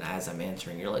something, and then as I'm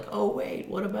answering, you're like, oh, wait,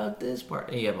 what about this part?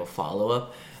 And you have a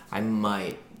follow-up, I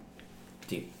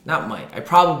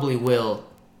probably will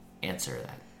answer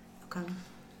that. Okay.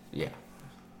 Yeah.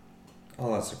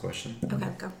 I'll ask a question. Okay,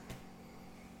 go.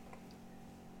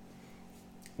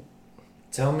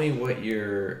 Tell me what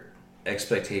your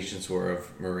expectations were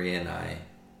of Maria and I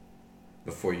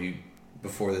before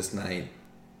this night,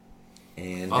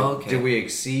 and did we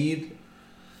exceed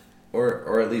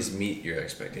or at least meet your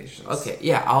expectations? Okay,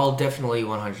 yeah, I'll definitely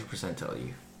 100% tell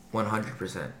you,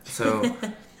 100%. So,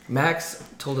 Max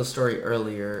told a story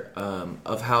earlier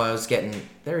of how I was getting.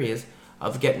 There he is. I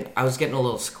was getting a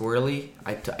little squirrely.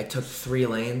 I took 3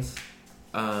 lanes.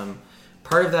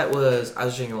 Part of that was I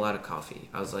was drinking a lot of coffee.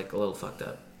 I was, like, a little fucked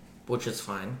up, which is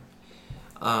fine.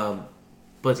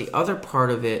 But the other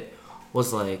part of it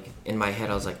was, like, in my head,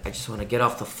 I was like, I just want to get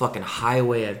off the fucking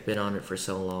highway. I've been on it for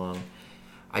so long.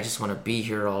 I just want to be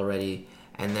here already.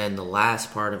 And then the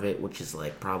last part of it, which is,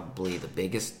 like, probably the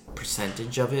biggest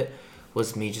percentage of it,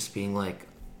 was me just being like,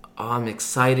 I'm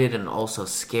excited and also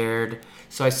scared.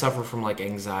 So I suffer from like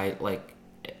anxiety,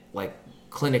 like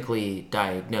clinically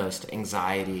diagnosed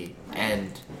anxiety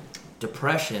and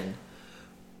depression.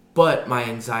 But my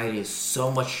anxiety is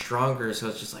so much stronger, so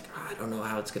it's just like, I don't know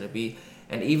how it's going to be.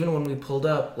 And even when we pulled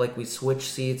up, like we switched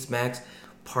seats, Max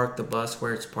parked the bus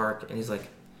where it's parked, and he's like,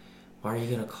 why are you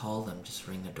going to call them? Just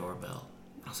ring the doorbell.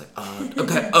 I was like,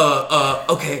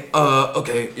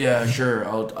 okay, yeah, sure,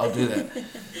 I'll do that.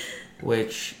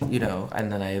 Which, you know,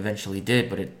 and then I eventually did,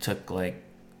 but it took like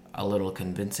a little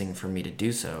convincing for me to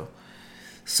do so.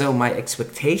 So my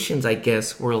expectations, I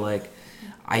guess, were like,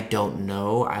 I don't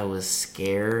know. I was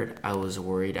scared. I was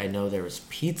worried. I know there was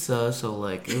pizza, so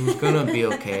like it was gonna be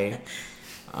okay.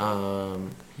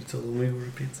 You told them we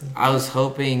ordered pizza. I was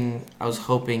hoping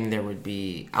there would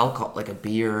be alcohol, like a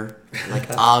beer, like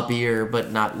a beer,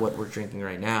 but not what we're drinking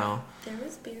right now. There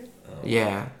was beer.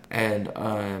 Yeah,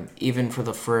 and even for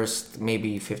the first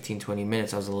maybe 15, 20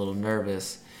 minutes, I was a little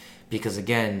nervous because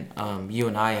again, you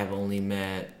and I have only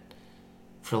met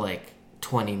for like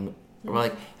 20. Or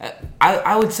like,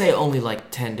 I would say only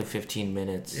like 10 to 15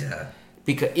 minutes. Yeah.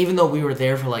 Because even though we were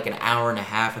there for like an hour and a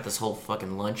half at this whole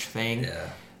fucking lunch thing. Yeah.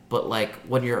 But like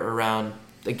when you're around,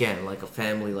 again, like a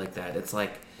family like that, it's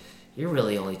like you're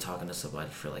really only talking to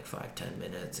somebody for like 5-10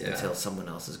 minutes until someone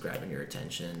else is grabbing your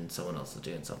attention, someone else is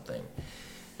doing something.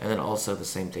 And then also the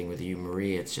same thing with you,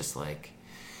 Marie. It's just like,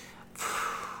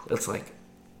 it's like,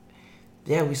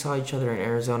 yeah, we saw each other in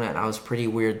Arizona, and I was pretty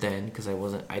weird then because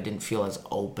I didn't feel as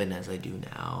open as I do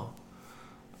now.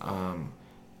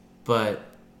 But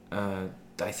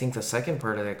I think the second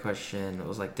part of that question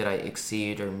was like, did I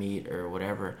exceed or meet or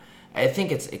whatever? I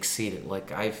think it's exceeded.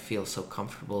 Like, I feel so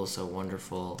comfortable, so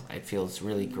wonderful. I feel it's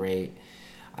really great.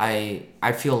 I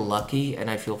feel lucky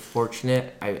and I feel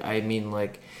fortunate. I mean,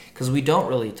 like, because we don't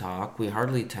really talk. We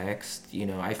hardly text. You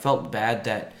know, I felt bad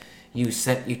that you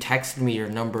texted me your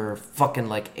number fucking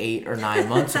like 8 or 9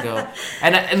 months ago,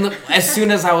 and as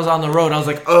soon as I was on the road, I was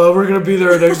like, oh, we're gonna be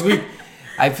there next week.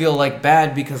 I feel like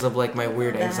bad because of like my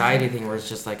weird anxiety thing where it's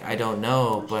just like I don't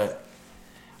know, but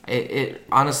it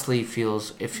honestly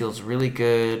feels really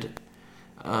good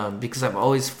because I've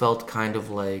always felt kind of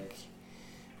like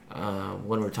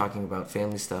when we're talking about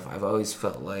family stuff, I've always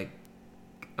felt like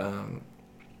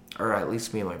or at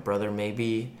least me and my brother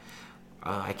maybe.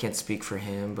 I can't speak for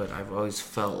him, but I've always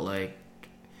felt like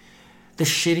the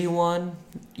shitty one,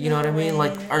 you know what I mean?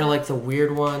 Like, or like the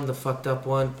weird one, the fucked up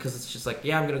one, because it's just like,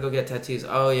 yeah, I'm gonna go get tattoos.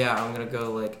 Oh yeah, I'm gonna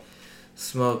go like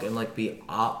smoke and like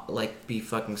be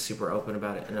fucking super open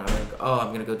about it. And I'm gonna go,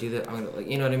 I'm gonna go do that. I'm gonna like,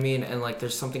 you know what I mean? And like,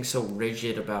 there's something so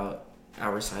rigid about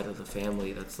our side of the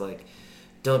family that's like,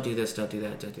 don't do this, don't do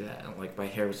that, don't do that. And like, my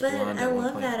hair was blonde. But I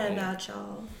love that about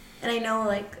y'all. And I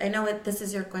know this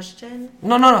is your question.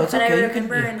 No, it's but okay. But I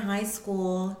remember in high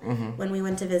school when we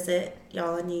went to visit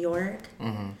y'all in New York,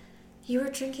 you were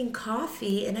drinking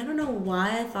coffee, and I don't know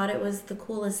why I thought it was the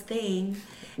coolest thing.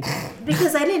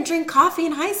 Because I didn't drink coffee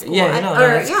in high school. Yeah,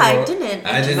 that's cool. I didn't.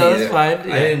 I didn't either. either. Fine.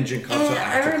 Yeah. I didn't drink coffee until And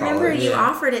after I remember college. you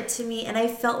offered it to me, and I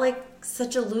felt like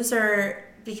such a loser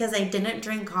because I didn't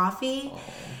drink coffee.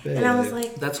 And I was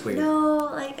like, that's weird. No,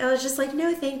 like I was just like,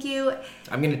 no, thank you.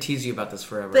 I'm gonna tease you about this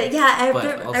forever. But yeah, I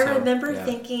also, remember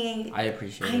thinking, I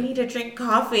appreciate it. I need to drink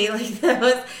coffee. Like that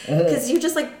was because you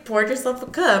just like poured yourself a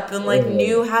cup and like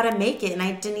knew how to make it, and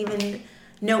I didn't even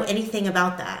know anything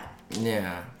about that.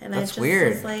 Yeah, and that's I just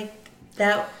weird. was like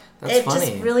that. That's it funny.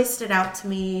 just really stood out to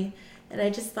me. And I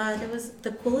just thought it was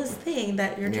the coolest thing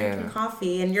that you're drinking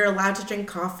coffee and you're allowed to drink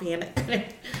coffee, and I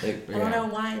couldn't. I don't know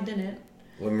why I didn't.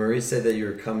 When Marie said that you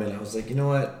were coming, I was like, you know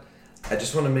what? I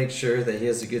just want to make sure that he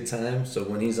has a good time. So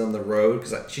when he's on the road,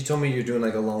 because she told me you're doing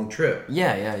like a long trip.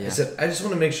 Yeah. I said, I just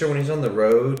want to make sure when he's on the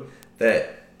road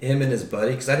that him and his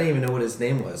buddy, because I didn't even know what his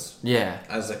name was. Yeah.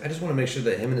 I was like, I just want to make sure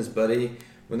that him and his buddy,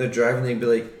 when they're driving, they can be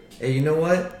like, hey, you know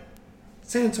what?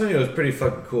 San Antonio was pretty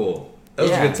fucking cool. That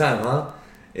was a good time, huh?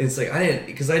 And it's like, I didn't,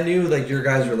 because I knew like your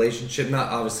guys' relationship,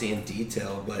 not obviously in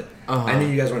detail, but I knew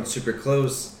you guys weren't super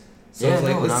close. So I was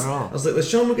like, not at all. I was like, let's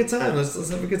show them a good time. Let's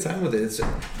have a good time with it.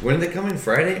 When are they coming?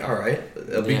 Friday? All right,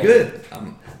 it'll be good.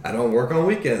 I don't work on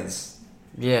weekends.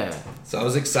 Yeah. So I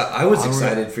was excited. I was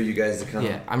excited for you guys to come.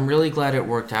 Yeah, I'm really glad it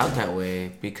worked out that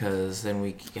way because then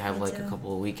we have like a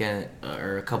couple of weekend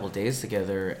or a couple of days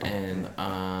together, and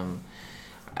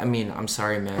I mean, I'm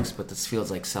sorry, Max, but this feels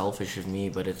like selfish of me,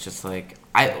 but it's just like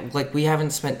we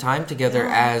haven't spent time together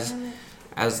as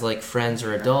like friends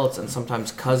or adults, and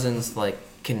sometimes cousins like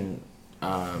can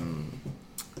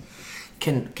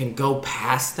go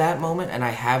past that moment, and I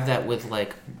have that with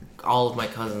like all of my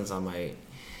cousins on my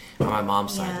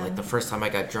mom's side. Like the first time I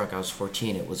got drunk, I was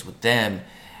 14. It was with them,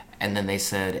 And then they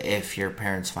said, if your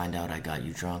parents find out I got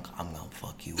you drunk, I'm gonna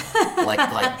fuck you up. like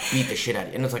beat the shit out of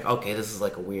you. And it's like, okay, this is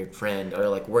like a weird friend. Or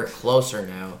like, we're closer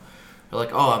now. Or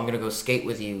like, oh, I'm gonna go skate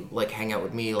with you, like hang out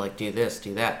with me, like do this,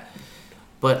 do that.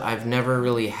 But I've never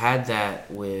really had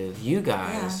that with you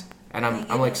guys. Yeah, and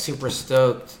I'm like super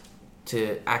stoked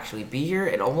to actually be here.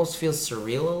 It almost feels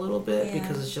surreal a little bit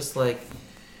because it's just like...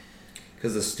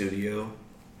 Because the studio...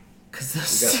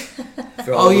 Because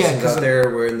out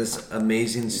there we're in this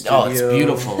amazing studio. Oh, it's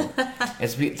beautiful.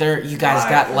 You guys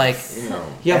got like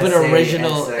you have an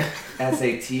original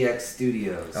SATX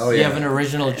Studios. Oh yeah. You have an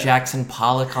original Jackson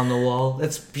Pollock on the wall.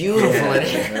 It's beautiful in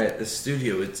here. Right. The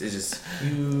studio it's just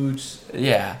huge.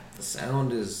 Yeah. The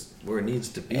sound is where it needs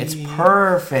to be. It's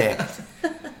perfect.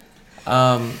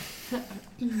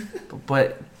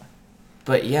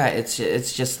 But yeah,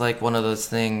 it's just like one of those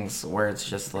things where it's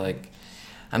just like.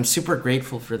 I'm super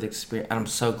grateful for the experience. I'm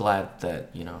so glad that,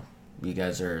 you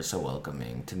guys are so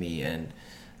welcoming to me and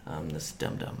this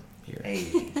dum-dum here.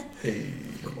 Hey.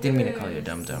 Didn't mean to call you a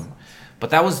dum-dum. But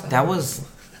that was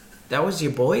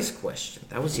your boy's question.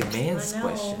 That was your man's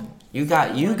question. You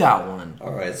got one.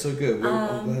 All right, so good.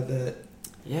 I'm glad that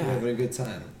we're having a good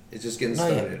time. It's just getting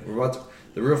started. Yeah.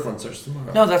 The real fun starts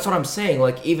tomorrow. No, that's what I'm saying.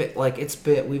 Like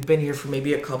we've been here for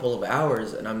maybe a couple of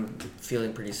hours and I'm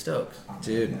feeling pretty stoked.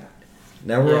 Dude.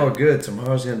 Now we're all good.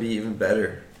 Tomorrow's going to be even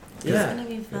better. Yeah. It's going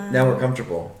to be fun. Now we're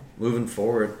comfortable. Moving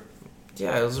forward.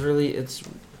 Yeah, there's still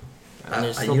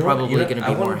probably going to be more hanging out.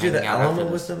 I want to do the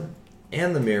Alamo with them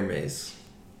and the Mirror Maze.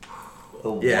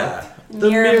 The what? Yeah. The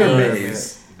Mirror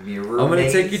Maze. I'm going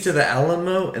to take you to the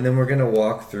Alamo, and then we're going to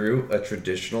walk through a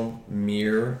traditional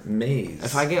mirror maze.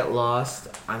 If I get lost,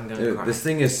 I'm going to cry. This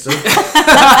thing is so...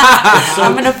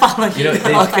 I'm going to follow you.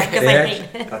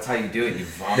 That's how you do it. You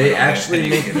vomit. They actually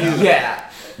make you...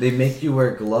 Yeah. They make you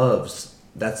wear gloves.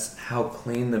 That's how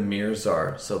clean the mirrors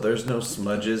are. So there's no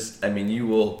smudges. I mean, you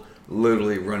will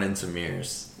literally run into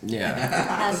mirrors. Yeah.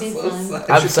 That'd be fun.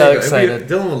 I'm so excited.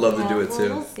 Dylan would love to do it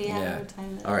too. We'll see how the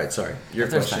time is. All right, sorry. Your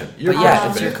question.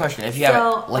 It's your question. If you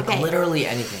have literally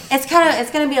anything.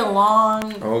 It's gonna be a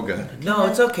long. Oh god. No,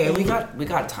 it's okay. We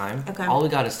got time. Okay. All we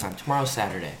got is time. Tomorrow's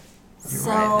Saturday.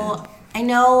 So I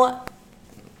know.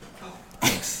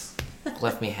 Thanks.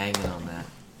 Left me hanging on that.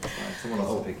 Someone else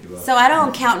will pick you up. So I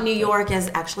don't count New York as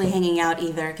actually hanging out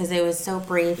either because it was so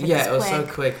brief. And it was so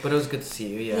quick, but it was good to see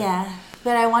you. Yeah. Yeah.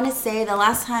 But I want to say the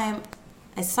last time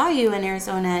I saw you in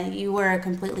Arizona, you were a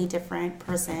completely different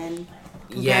person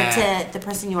compared to the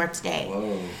person you are today.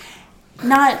 Whoa.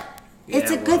 It's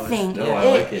a good thing. No, I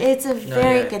like it. It's a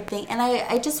very good thing. And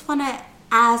I just want to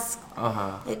ask,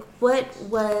 what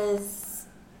was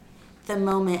the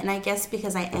moment? And I guess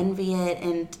because I envy it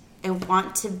and I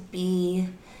want to be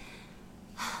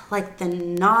like the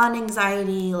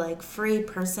non-anxiety, like free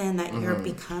person that you're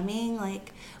becoming.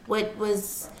 Like, what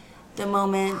was the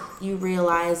moment you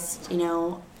realized, I'm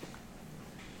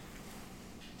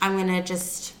going to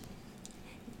just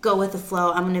go with the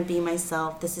flow. I'm going to be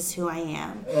myself. This is who I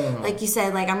am. Like you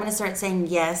said, like, I'm going to start saying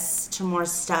yes to more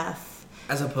stuff.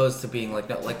 As opposed to being like,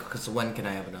 no, like, because when can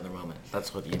I have another moment?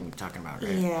 That's what you're talking about,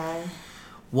 right? Yeah.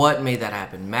 What made that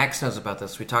happen? Max knows about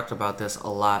this. We talked about this a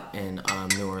lot in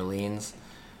New Orleans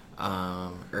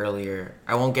earlier.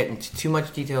 I won't get into too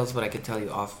much details, but I could tell you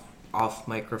off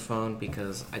microphone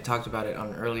because I talked about it on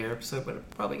an earlier episode, but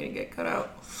it's probably gonna get cut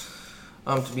out.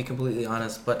 To be completely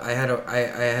honest, but I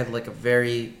had like a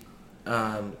very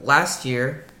last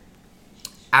year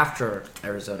after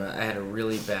Arizona, I had a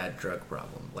really bad drug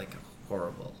problem, like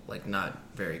horrible, like not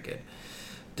very good.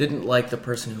 Didn't like the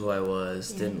person who I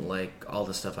was, didn't like all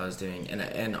the stuff I was doing,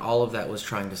 and all of that was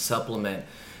trying to supplement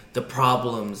the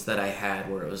problems that I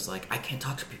had where it was like, I can't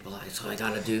talk to people, so I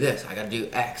gotta do this, I gotta do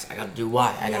X, I gotta do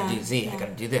Y, I gotta do Z, I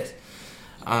gotta do this.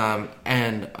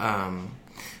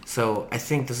 So I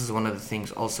think this is one of the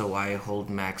things also why I hold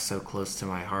Max so close to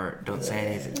my heart. Don't say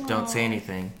anything. Don't say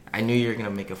anything. I knew you were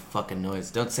gonna make a fucking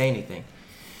noise. Don't say anything.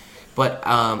 But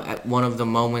at one of the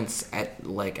moments at,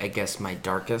 like, I guess my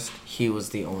darkest, he was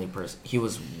the only person. He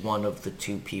was one of the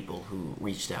two people who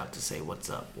reached out to say, what's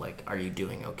up? Like, are you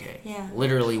doing okay? Yeah.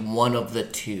 Literally one of the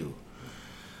two.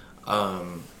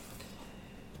 And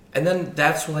then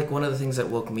that's, like, one of the things that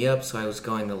woke me up. So I was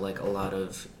going to, like, a lot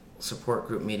of support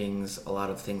group meetings, a lot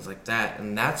of things like that.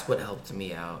 And that's what helped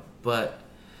me out. But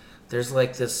there's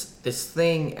like this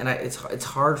thing, and it's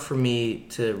hard for me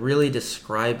to really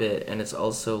describe it, and it's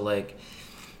also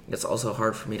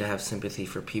hard for me to have sympathy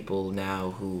for people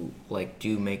now who like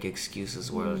do make excuses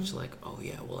where it's like, oh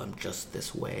yeah, well I'm just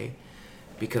this way,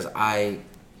 because I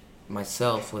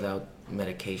myself, without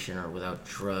medication or without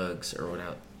drugs or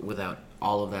without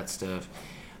all of that stuff,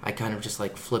 I kind of just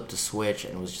like flipped a switch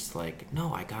and was just like,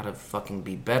 no, I gotta fucking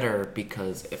be better,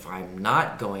 because if I'm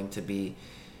not going to be...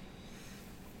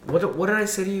 What did I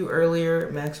say to you earlier,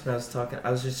 Max, when I was talking?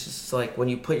 I was just like, when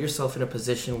you put yourself in a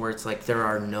position where it's like there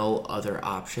are no other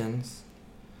options,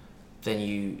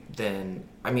 then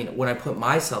I mean, when I put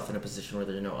myself in a position where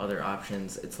there are no other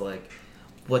options, it's like,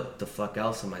 what the fuck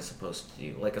else am I supposed to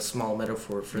do? Like, a small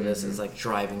metaphor for this is like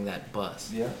driving that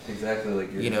bus. Yeah, exactly.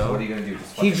 Like, you know, what are you gonna do?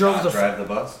 Just he drove drive the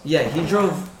bus? Yeah, he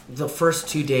drove the first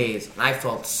 2 days, and I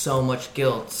felt so much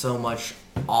guilt, so much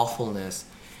awfulness.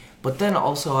 But then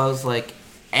also I was like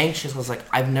anxious. I was like,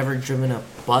 I've never driven a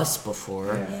bus before.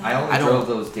 Yeah. I only drove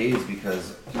those days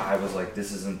because I was like,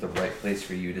 this isn't the right place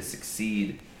for you to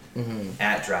succeed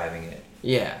at driving it.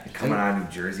 Yeah. Coming out of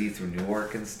New Jersey through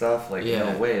Newark and stuff, like,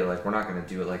 no way. Like, we're not gonna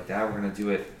do it like that. We're gonna do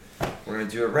it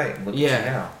right. And look at you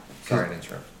now. Sorry to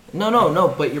interrupt.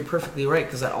 No, but you're perfectly right,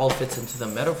 because that all fits into the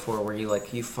metaphor where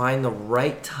you find the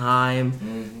right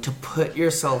time to put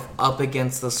yourself up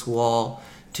against this wall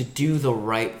to do the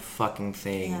right fucking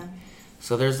thing. Yeah.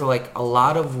 So there's like a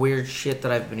lot of weird shit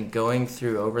that I've been going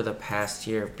through over the past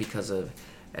year because of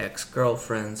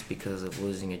ex-girlfriends, because of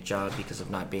losing a job, because of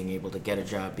not being able to get a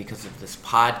job, because of this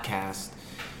podcast,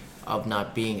 of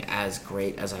not being as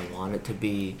great as I want it to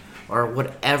be, or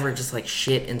whatever, just like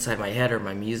shit inside my head or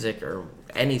my music or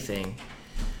anything,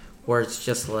 where it's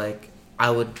just like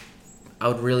I would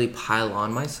really pile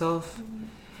on myself,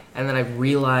 and then I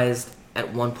realized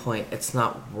at one point it's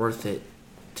not worth it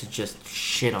to just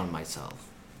shit on myself.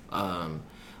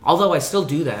 Although I still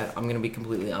do that, I'm gonna be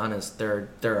completely honest. There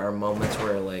are moments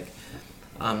where like,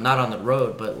 not on the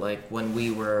road, but like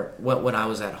when I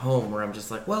was at home, where I'm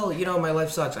just like, well, you know, my life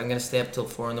sucks. I'm gonna stay up till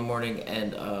 4 a.m.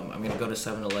 and I'm gonna go to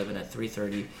 7-Eleven at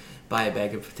 3:30, buy a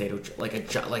bag of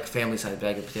like family size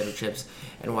bag of potato chips,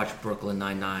 and watch Brooklyn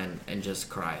Nine-Nine and just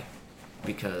cry,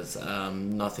 because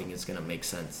nothing is gonna make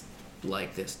sense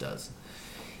like this does.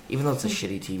 Even though it's a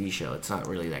shitty TV show, it's not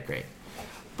really that great.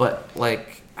 But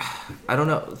like, I don't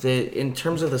know. In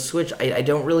terms of the switch, I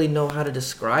don't really know how to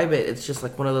describe it. It's just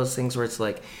like one of those things where it's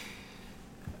like,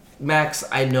 Max,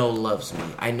 I know, loves me.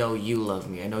 I know you love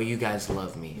me. I know you guys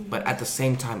love me. But at the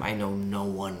same time, I know no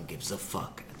one gives a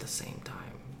fuck at the same time.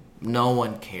 No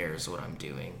one cares what I'm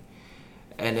doing.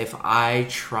 And if I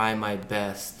try my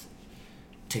best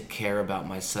to care about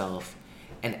myself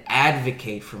and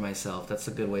advocate for myself, that's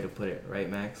a good way to put it, right,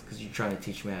 Max? Because you're trying to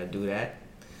teach me how to do that.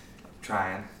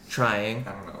 Trying.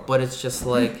 I don't know. But it's just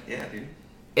like... yeah, dude.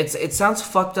 It sounds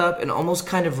fucked up and almost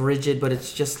kind of rigid, but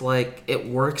it's just like, it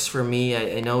works for me.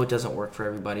 I know it doesn't work for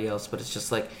everybody else, but it's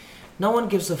just like, no one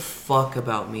gives a fuck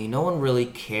about me. No one really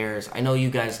cares. I know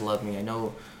you guys love me. I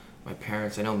know my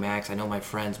parents. I know Max. I know my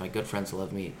friends. My good friends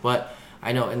love me. But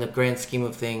I know in the grand scheme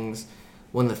of things,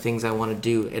 one of the things I want to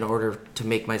do in order to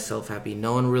make myself happy,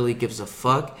 no one really gives a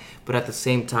fuck. But at the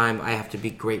same time, I have to be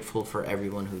grateful for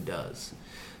everyone who does.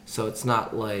 So it's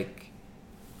not like,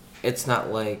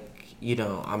 you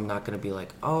know, I'm not going to be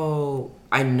like, oh,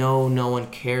 I know no one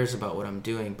cares about what I'm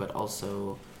doing, but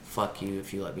also, fuck you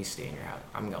if you let me stay in your house.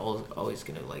 I'm always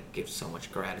going to, like, give so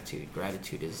much gratitude.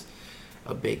 Gratitude is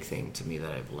a big thing to me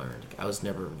that I've learned. I was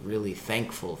never really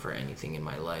thankful for anything in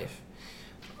my life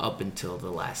up until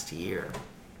the last year.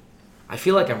 I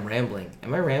feel like I'm rambling.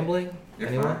 Am I rambling? You're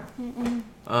Anyone?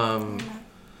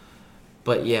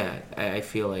 But yeah, I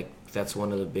feel like that's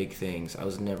one of the big things. I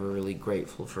was never really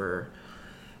grateful for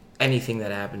anything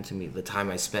that happened to me. The time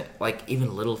I spent, like,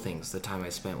 even little things, the time I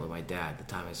spent with my dad, the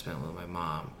time I spent with my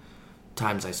mom,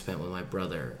 times I spent with my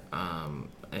brother,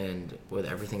 and with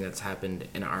everything that's happened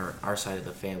in our side of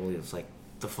the family. It's like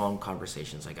the phone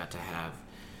conversations I got to have.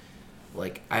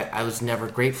 Like, I was never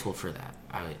grateful for that.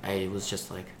 I was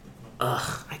just like,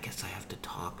 ugh, I guess I have to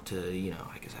talk to,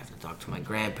 I guess I have to talk to my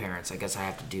grandparents. I guess I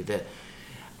have to do that.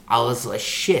 I was like,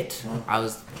 shit. I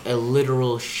was a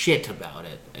literal shit about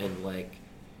it. And, like,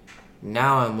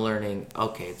 now I'm learning,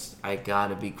 okay, I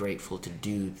gotta be grateful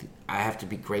I have to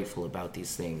be grateful about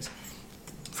these things,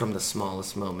 from the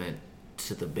smallest moment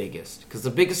to the biggest. Because the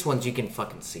biggest ones you can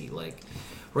fucking see. Like,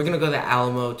 we're gonna go to the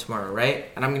Alamo tomorrow, right?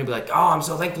 And I'm gonna be like, oh, I'm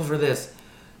so thankful for this.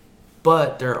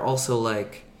 But there are also,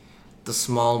 like, the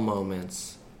small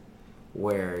moments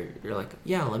where you're like,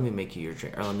 yeah, let me make you your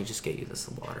drink, or let me just get you this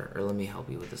water, or let me help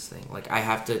you with this thing. Like, I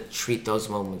have to treat those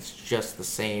moments just the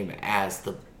same as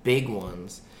the big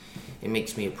ones. It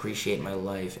makes me appreciate my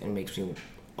life and makes me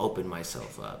open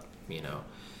myself up,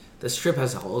 This trip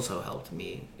has also helped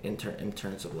me in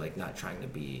terms of, like, not trying to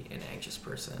be an anxious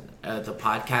person. The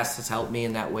podcast has helped me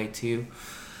in that way too.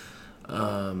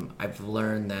 I've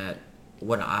learned that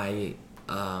when I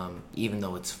even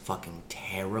though it's fucking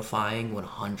terrifying,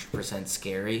 100%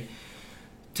 scary,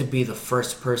 to be the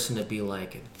first person to be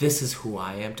like, this is who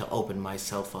I am, to open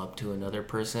myself up to another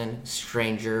person,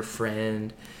 stranger,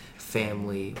 friend,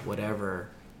 family, whatever,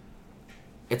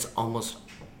 it's almost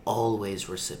always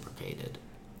reciprocated.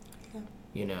 Yeah.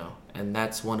 You know, and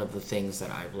that's one of the things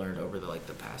that I've learned over the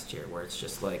past year, where it's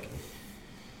just like,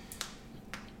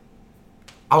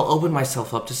 I'll open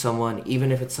myself up to someone,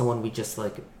 even if it's someone we just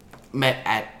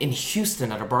met in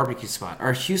Houston at a barbecue spot,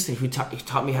 or Houston who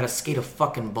taught me how to skate a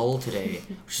fucking bowl today,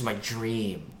 which is my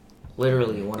dream.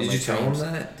 Literally one of my dreams. Did you tell him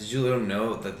that? Did you let him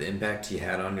know that the impact he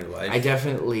had on your life? I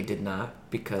definitely did not,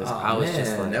 because I was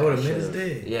just like, that would have made his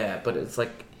day. Yeah, but it's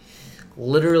like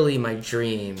literally my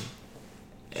dream.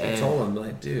 I told him,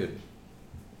 like, dude,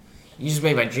 you just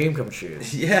made my dream come true.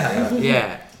 Yeah.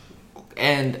 Yeah.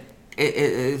 And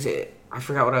it I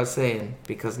forgot what I was saying,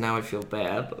 because now I feel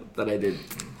bad that I did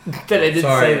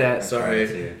say that.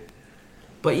 Sorry.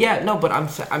 But yeah, no, but I'm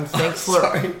thankful.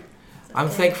 I'm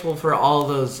thankful for all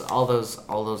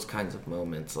those kinds of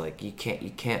moments. Like you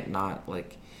can't not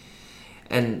like,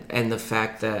 and the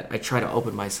fact that I try to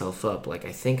open myself up. Like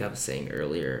I think I was saying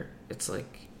earlier, it's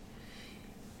like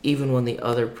even when the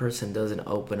other person doesn't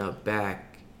open up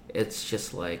back, it's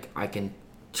just like I can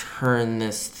turn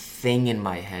this thing in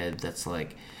my head that's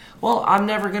like, well, I'm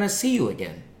never gonna see you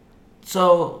again.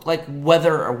 So like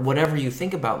whether or whatever you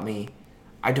think about me,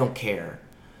 I don't care.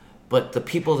 But the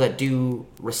people that do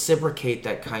reciprocate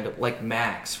that kind of, like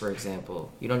Max, for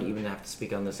example, you don't even have to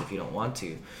speak on this if you don't want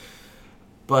to.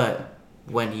 But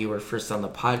when you were first on the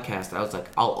podcast, I was like,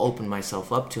 I'll open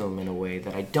myself up to him in a way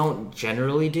that I don't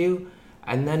generally do.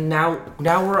 And then now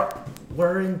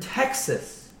we're in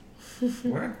Texas.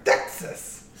 We're in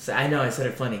Texas. So, I know I said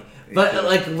it funny, but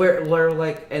like we're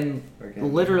like, and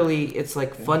literally it's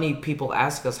like funny. People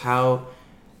ask us how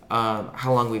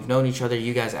long we've known each other.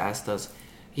 You guys asked us.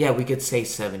 Yeah, we could say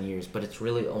 7 years, but it's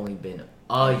really only been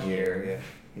a year.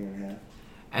 Yeah.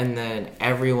 And then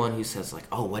everyone who says like,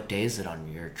 "Oh, what day is it on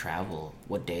your travel?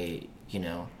 What day?" You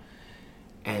know,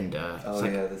 and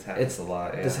this happens a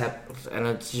lot. Yeah. This happens, and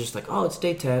it's just like, "Oh, it's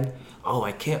day 10. Oh,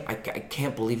 I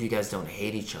can't believe you guys don't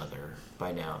hate each other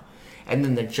by now." And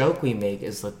then the joke we make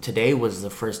is that today was the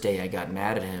first day I got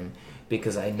mad at him,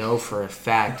 because I know for a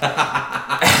fact,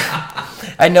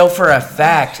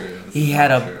 he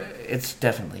had a. It's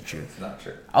definitely true. It's not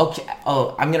true. Okay.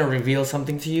 Oh, I'm gonna reveal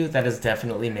something to you that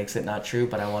definitely makes it not true,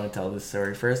 but I want to tell this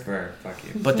story first. Right, fuck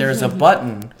you. But there's a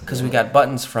button, because we got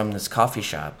buttons from this coffee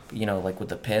shop, you know, like with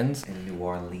the pins. In New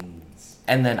Orleans.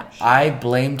 And then I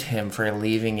blamed him for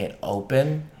leaving it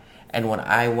open, and when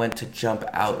I went to jump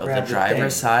out of the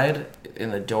driver's side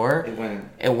in the door,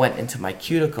 it went into my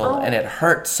cuticle, and it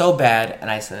hurt so bad,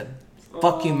 and I said,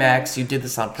 "Fuck you, Max, you did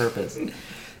this on purpose."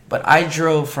 But I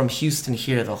drove from Houston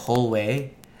here the whole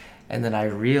way, and then I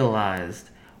realized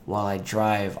while I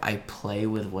drive, I play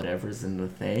with whatever's in the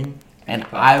thing, and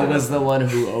I was the one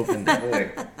who opened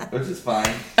it. Which is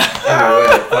fine.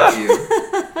 Fuck you.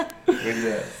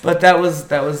 But that's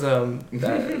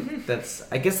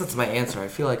I guess that's my answer. I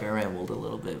feel like I rambled a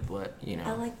little bit, but you know.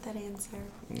 I like that answer.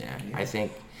 Yeah. I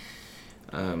think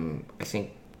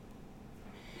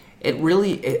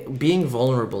it being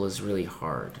vulnerable is really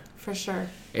hard. For sure.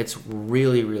 It's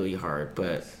really, really hard,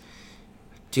 but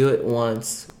do it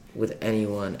once with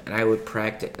anyone, and I would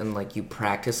practice, and like you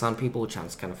practice on people, which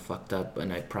sounds kind of fucked up,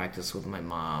 and I practice with my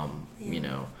mom, you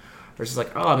know, versus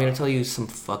like, oh, I'm going to tell you some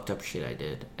fucked up shit I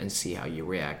did, and see how you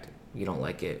react. You don't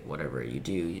like it, whatever. You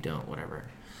do, you don't, whatever.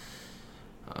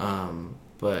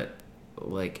 But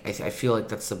like, I feel like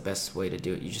that's the best way to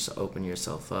do it. You just open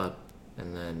yourself up,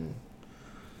 and then,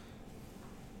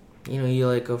 you know,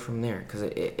 you go from there, because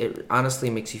it honestly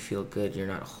makes you feel good. You're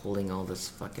not holding all this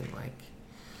fucking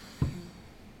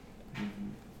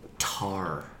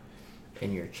tar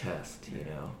in your chest, you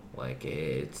know, like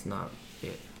it's not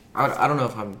it. I don't know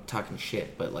if I'm talking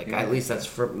shit, but at least that's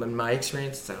from my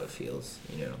experience, that's how it feels,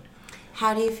 you know.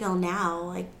 How do you feel now?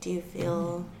 Like, do you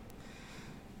feel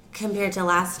compared to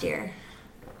last year?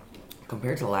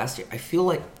 Compared to last year, I feel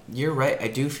like you're right. I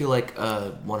do feel like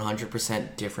a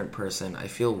 100% different person. I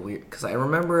feel weird because I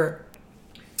remember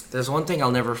there's one thing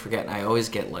I'll never forget, and I always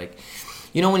get like,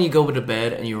 you know, when you go to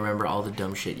bed and you remember all the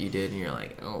dumb shit you did, and you're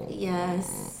like, oh.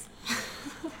 Yes.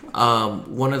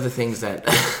 One of the things that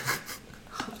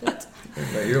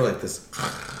you're like this.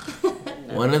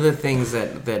 One of the things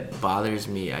that bothers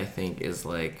me, I think, is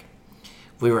like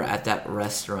we were at that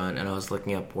restaurant and I was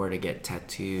looking up where to get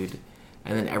tattooed.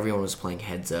 And then everyone was playing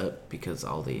Heads Up because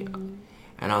and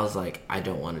I was like, I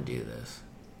don't want to do this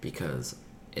because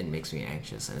it makes me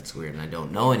anxious and it's weird and I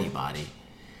don't know anybody.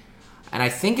 And I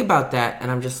think about that,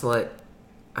 and I'm just like,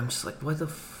 what the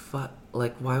fuck?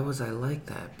 Like, why was I like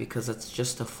that? Because it's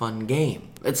just a fun game.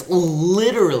 It's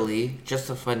literally just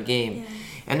a fun game. Yeah.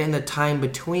 And in the time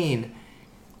between,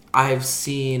 I've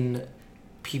seen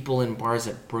people in bars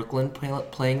at Brooklyn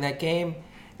playing that game,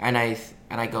 and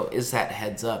I go, is that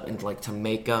heads up? And like, to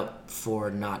make up for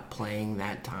not playing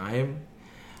that time,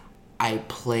 I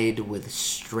played with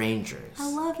strangers.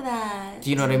 I love that. Do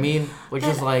you know what I mean? Which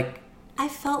is like, I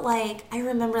felt like, I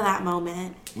remember that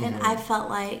moment, and I felt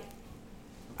like,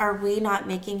 are we not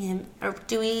making him, or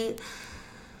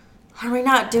are we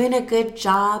not doing a good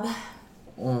job,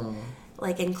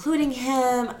 like, including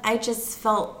him? I just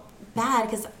felt bad,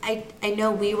 because I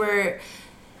know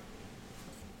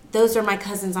those are my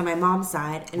cousins on my mom's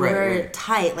side, and we're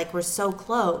tight, like, we're so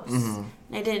close. And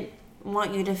I didn't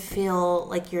want you to feel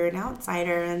like you're an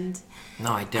outsider, and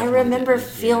no, I definitely remember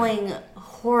didn't, feeling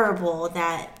horrible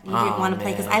that you didn't want to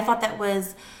play, because I thought that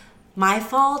was my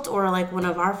fault, or like one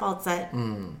of our faults that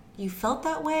you felt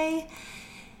that way.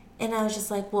 And I was just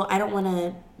like, well, I don't want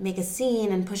to make a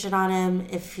scene and push it on him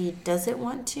if he doesn't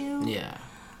want to. Yeah.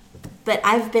 But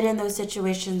I've been in those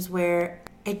situations where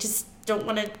I just don't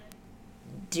want to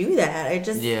do that.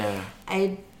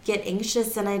 I get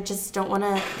anxious, and I just don't want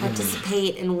to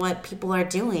participate in what people are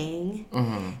doing.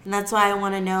 And that's why I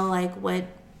want to know, like, what...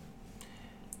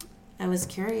 I was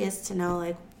curious to know,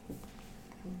 like,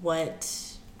 what...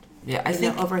 Yeah, I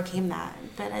think overcame that,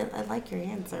 but I like your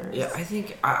answers. Yeah, I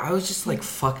think I was just like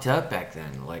fucked up back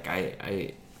then. Like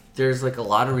I there's like a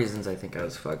lot of reasons I think I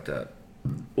was fucked up.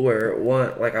 Where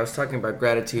one, like I was talking about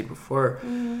gratitude before,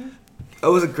 I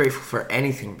wasn't grateful for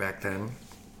anything back then.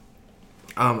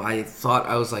 I thought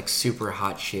I was like super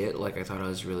hot shit. Like I thought I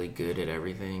was really good at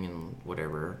everything and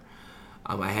whatever.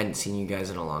 I hadn't seen you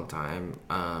guys in a long time.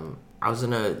 I was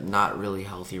in a not really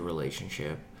healthy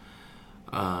relationship.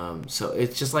 So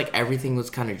it's just like everything was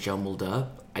kind of jumbled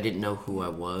up. I didn't know who I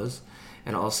was.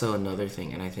 And also another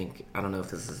thing, and I don't know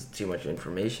if this is too much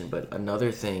information, but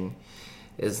another thing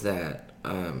is that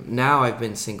now I've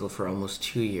been single for almost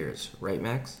 2 years. Right,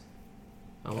 Max?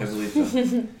 Almost? I believe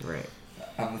so. Right.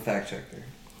 I'm the fact checker.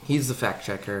 He's the fact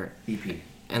checker. EP.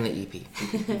 And the EP.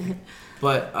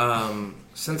 But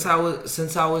since I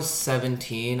was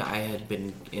 17, I had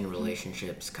been in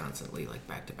relationships constantly, like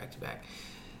back to back to back.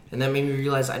 And that made me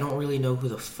realize I don't really know who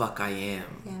the fuck I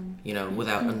am, you know,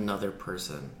 without another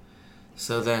person.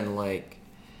 So then, like,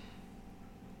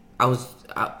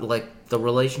 like, the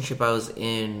relationship I was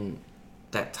in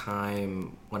that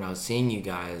time when I was seeing you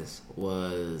guys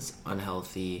was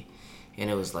unhealthy, and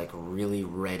it was, like, really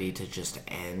ready to just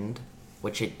end,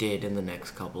 which it did in the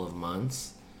next couple of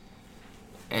months.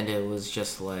 And it was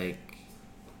just, like,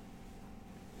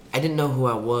 I didn't know who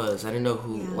I was. I didn't know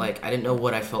I didn't know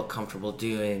what I felt comfortable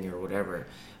doing or whatever.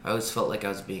 I always felt like I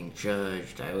was being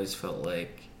judged. I always felt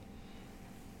like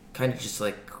kind of just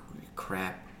like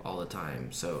crap all the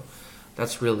time. So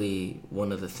that's really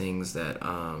one of the things that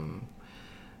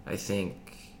I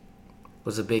think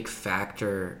was a big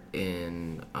factor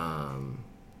in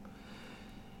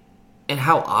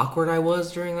how awkward I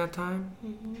was during that time.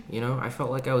 You know, I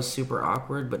felt like I was super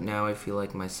awkward, but now I feel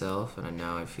like myself, and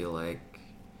now I feel like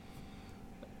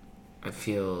I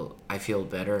feel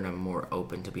better, and I'm more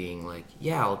open to being like,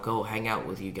 yeah, I'll go hang out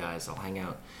with you guys. I'll hang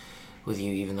out with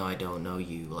you even though I don't know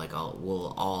you. Like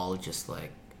we'll all just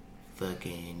like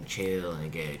fucking chill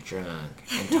and get drunk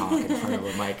and talk in front of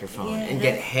a microphone and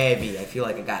get heavy. I feel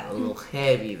like I got a little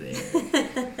heavy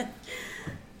there.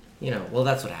 You know, well,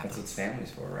 that's what happens. That's what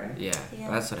family's for, right? Yeah,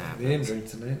 that's what happens. We didn't drink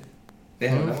tonight.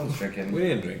 Yeah, no one's drinking. We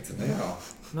didn't drink tonight.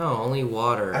 No, only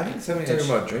water. I think somebody Talking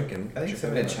about drinking. I think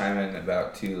somebody to chime in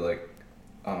about too, like,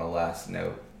 on a last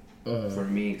note for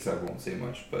me, because I won't say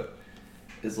much, but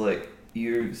is like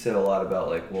you said a lot about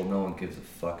like, well, no one gives a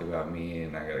fuck about me,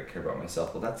 and I gotta care about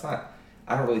myself. Well, that's not.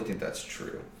 I don't really think that's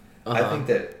true. I think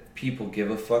that people give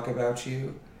a fuck about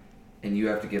you, and you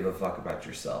have to give a fuck about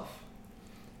yourself.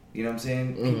 You know what I'm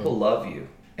saying? People love you,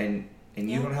 and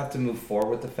you don't have to move forward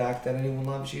with the fact that anyone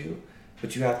loves you,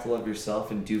 but you have to love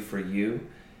yourself and do for you,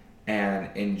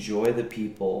 and enjoy the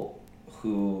people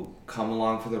who come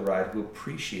along for the ride, who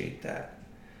appreciate that.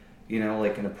 You know,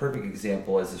 like in a perfect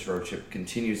example, as this road trip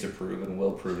continues to prove and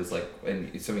will prove, is like,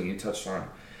 and something you touched on,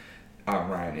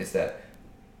 Ryan, is that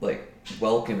like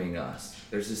welcoming us.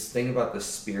 There's this thing about the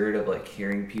spirit of like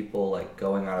hearing people like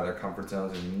going out of their comfort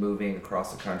zones and moving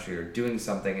across the country or doing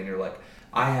something, and you're like,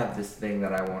 I have this thing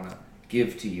that I want to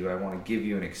give to you. I want to give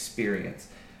you an experience,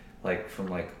 like from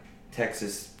like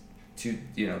Texas to,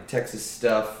 you know, Texas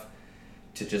stuff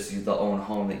to just the own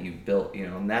home that you built, you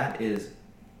know, and that is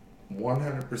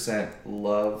 100%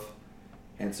 love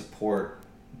and support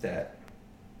that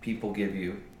people give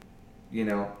you, you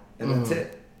know, and that's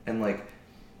it. And like,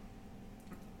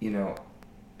 you know,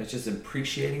 it's just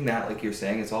appreciating that, like you're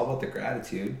saying, it's all about the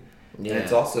gratitude. Yeah. And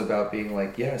it's also about being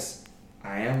like, yes,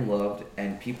 I am loved,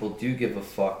 and people do give a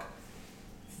fuck.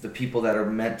 The people that are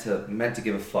meant to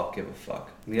give a fuck give a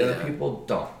fuck. And the other people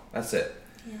don't. That's it.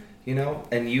 Yeah. You know,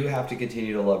 and you have to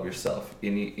continue to love yourself.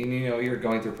 And you know, you're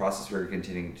going through a process where you're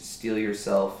continuing to steal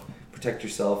yourself, protect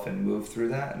yourself, and move through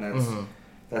that, and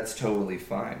that's totally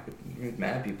fine. But you're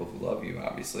mad people who love you,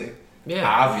 obviously. Yeah.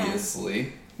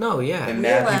 Obviously. No, yeah. And We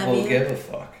mad love people you. who give a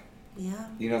fuck. Yeah.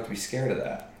 You don't have to be scared of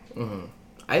that.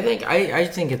 I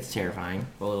think it's terrifying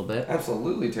a little bit.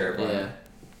 Absolutely terrifying. Yeah.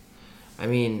 I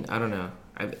mean, I don't know.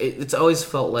 It's always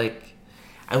felt like,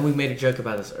 and we made a joke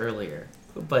about this earlier,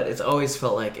 but it's always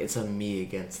felt like it's a me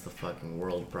against the fucking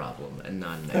world problem and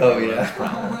not an everyone's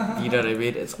problem. You know what I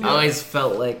mean? It's always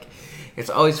felt like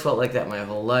that my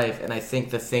whole life, and I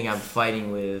think the thing I'm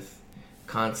fighting with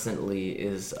constantly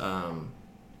is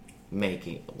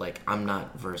making, like, I'm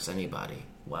not versus anybody.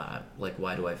 Why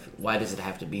does it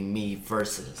have to be me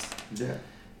versus? Yeah.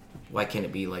 Why can't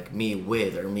it be like me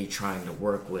with, or me trying to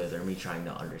work with, or me trying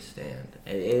to understand?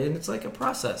 And it's like a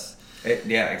process.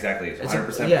 Yeah, exactly. It's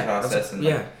 100% process, and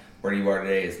like, where you are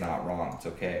today is not wrong. It's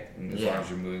okay. And as long as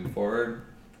you're moving forward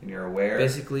and you're aware.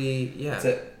 Basically, yeah. That's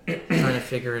it. Trying to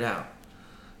figure it out.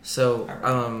 So,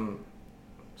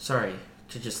 sorry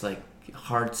to just like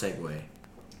hard segue.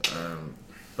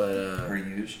 Per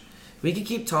usual. We could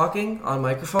keep talking on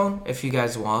microphone if you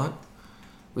guys want.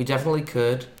 We definitely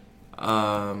could.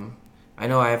 I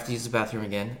know I have to use the bathroom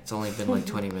again. It's only been like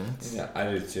 20 minutes. Yeah, I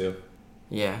do too.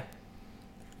 Yeah.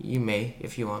 You may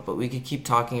if you want, but we could keep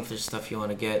talking if there's stuff you want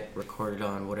to get recorded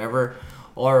on, whatever.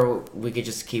 Or we could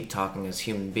just keep talking as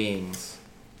human beings.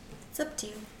 It's up to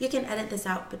you. You can edit this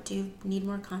out, but do you need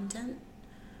more content?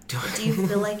 Do you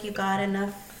feel like you got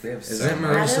enough? Isn't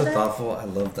Maria so thoughtful? I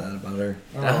love that about her.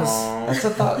 That's a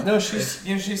thought. No,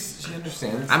 she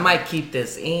understands. I might keep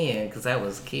this in because that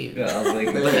was cute. Yeah, I was like,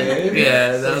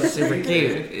 Yeah, that was super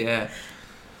cute. Yeah.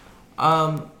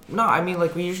 No, I mean,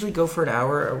 like, we usually go for an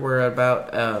hour. We're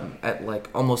about at like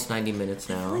almost 90 minutes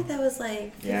I feel now. like that was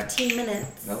like 15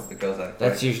 minutes. Nope, it goes that quick.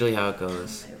 That's usually how it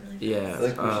goes. Yeah.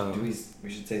 I feel like we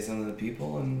should say something to the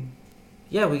people and.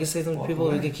 Yeah, we can say something to Walk people.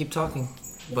 away. We can keep talking,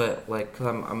 but like, cause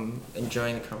I'm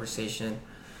enjoying the conversation.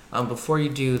 Before you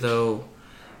do though,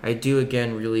 I do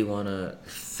again really want to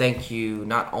thank you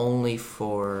not only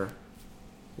for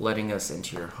letting us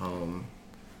into your home,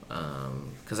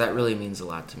 because that really means a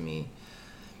lot to me.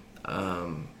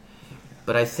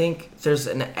 But I think there's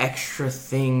an extra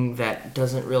thing that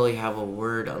doesn't really have a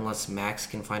word unless Max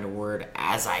can find a word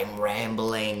as I'm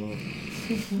rambling.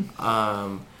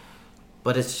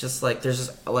 But it's just like, there's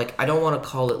just, like, I don't want to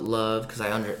call it love because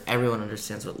everyone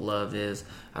understands what love is.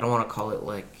 I don't want to call it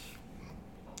like,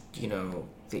 you know,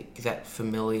 that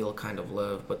familial kind of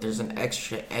love. But there's an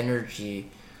extra energy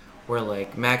where,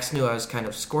 like, Max knew I was kind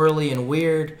of squirrely and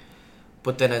weird.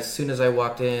 But then as soon as I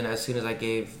walked in, as soon as I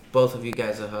gave both of you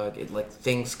guys a hug, it, like,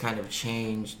 things kind of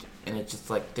changed. And it's just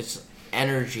like this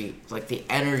energy, like the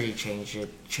energy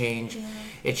changed.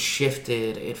 It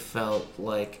shifted. It felt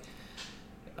like...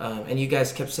 and you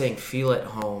guys kept saying, feel at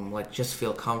home, like, just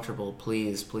feel comfortable,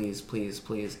 please, please, please,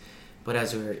 please. But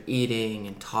as we were eating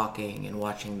and talking and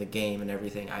watching the game and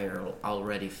everything, I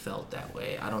already felt that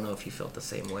way. I don't know if you felt the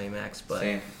same way, Max, but...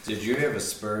 Same. Did you have a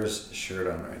Spurs shirt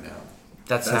on right now?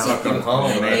 That's That's how... fucking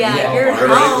home, man. Yeah, you're we're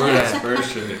home. wearing a Yeah.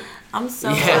 Spurs shirt. I'm so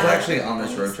Yeah. I was glad. actually on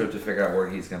this road trip to figure out where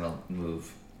he's gonna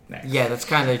move next. Yeah, that's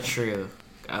kind of true.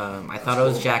 I thought it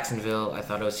was Jacksonville. I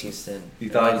thought it was Houston. You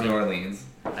thought it was New Orleans,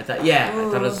 I thought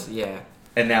it was, yeah.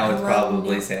 and now it's I love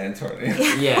probably New- San Antonio.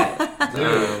 Yeah.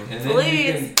 Dude, and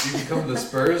then you can come to the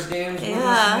Spurs games with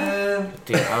us, man.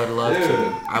 Dude, I would love Dude.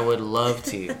 to. I would love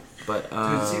to. But,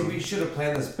 Dude, see, we should have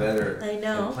planned this better. I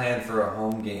know. And planned for a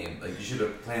home game. Like, you should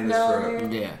have planned this No, for a...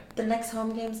 we're- yeah. The next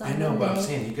home game's on I know, but I'm Monday.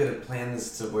 saying you could have planned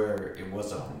this to where it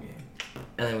was a home game.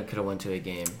 And then we could have went to a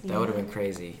game. That would have been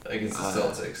crazy. Against the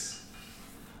Celtics.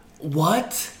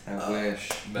 What? I wish.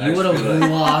 You would have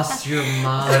lost your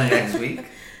mind. Next week.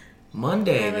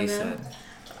 Monday, I they don't said.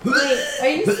 know. Wait, are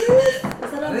you serious? Is that I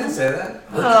on didn't Monday? say that.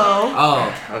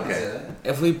 Oh. Oh, Okay.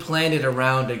 if we planned it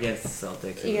around against the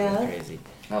Celtics, it would Yeah. have been crazy.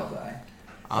 I'll die.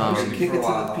 Um, we should kick for it a to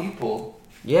while. the people.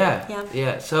 Yeah.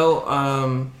 Yeah.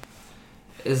 So,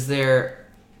 is there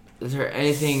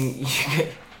anything?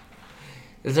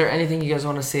 Is there anything you guys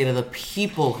want to say to the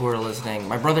people who are listening?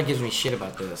 My brother gives me shit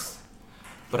about this,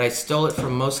 but I stole it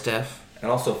from Mos Def. And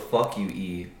also, fuck you,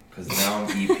 E, because now I'm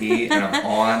EP and I'm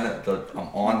on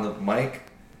the mic.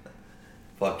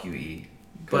 Fuck you, E.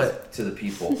 But to the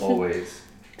people, always.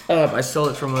 I stole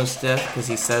it from Mos Def because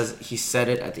he said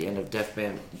it at the end of Def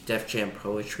Jam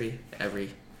Poetry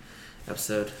every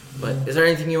episode. But is there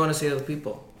anything you want to say to the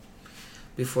people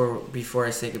before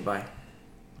I say goodbye?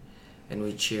 And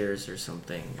we cheers or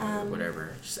something or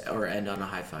whatever, or end on a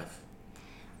high five.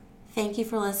 Thank you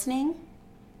for listening.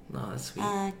 No, that's sweet.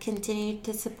 Continue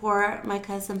to support my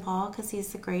cousin Paul because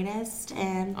he's the greatest,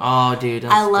 and oh, dude,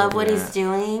 I love what he's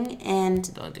doing.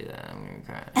 And don't do that. I'm gonna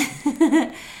cry.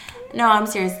 No, I'm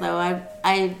serious though.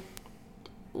 I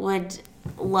would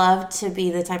love to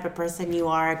be the type of person you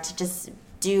are, to just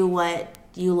do what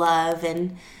you love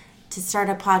and to start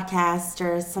a podcast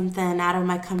or something out of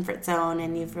my comfort zone.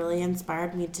 And you've really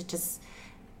inspired me to just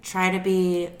try to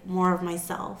be more of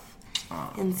myself.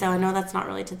 Oh. And so I know that's not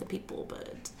really to the people,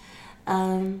 but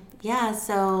yeah,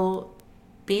 so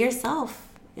be yourself,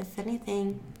 if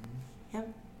anything. Yep.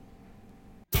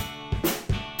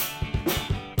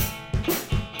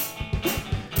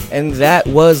 And that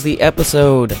was the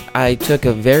episode. I took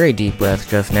a very deep breath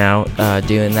just now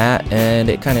doing that, and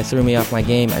it kind of threw me off my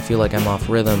game. I feel like I'm off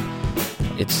rhythm.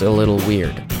 It's a little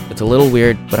weird. But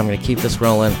I'm going to keep this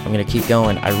rolling. I'm going to keep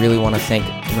going. I really want to thank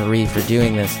Marie for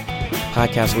doing this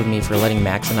podcast with me, for letting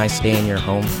Max and I stay in your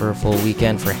home for a full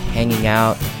weekend, for hanging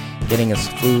out, getting us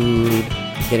food,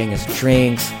 getting us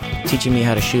drinks, teaching me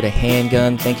how to shoot a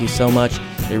handgun. Thank you so much.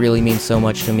 It really means so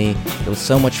much to me. It was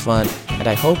so much fun, and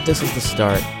I hope this is the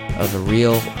start of a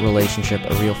real relationship,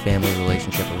 a real family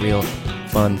relationship, a real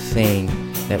fun thing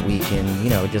that we can,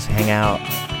 just hang out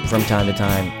from time to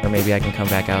time, or maybe I can come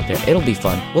back out there. It'll be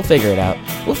fun. We'll figure it out.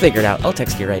 I'll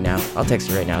text you right now.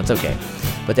 It's okay.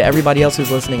 But to everybody else who's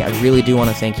listening, I really do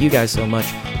want to thank you guys so much,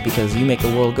 because you make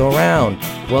the world go round.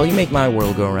 Well, you make my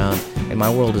world go round, and my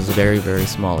world is very, very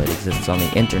small. It exists on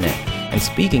the internet. And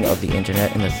speaking of the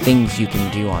internet and the things you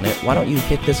can do on it, why don't you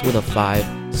hit this with a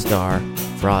 5-star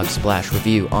Frog Splash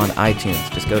review on iTunes?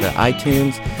 Just go to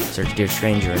iTunes, search Dear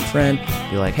Stranger and Friend,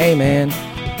 be like, hey man,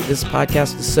 this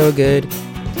podcast is so good.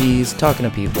 He's talking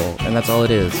to people, and that's all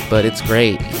it is. But it's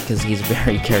great because he's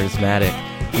very charismatic.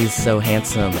 He's so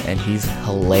handsome, and he's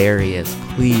hilarious.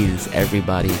 Please,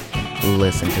 everybody,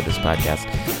 listen to this podcast.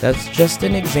 That's just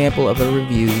an example of a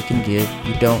review you can give.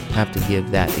 You don't have to give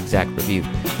that exact review.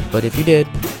 But if you did,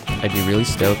 I'd be really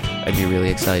stoked. I'd be really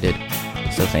excited.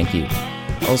 So thank you.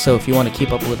 Also, if you want to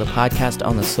keep up with the podcast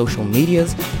on the social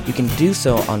medias, you can do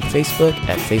so on Facebook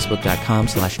at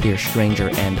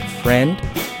facebook.com/dearstrangerandfriend,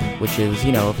 which is,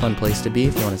 a fun place to be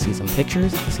if you want to see some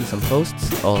pictures, see some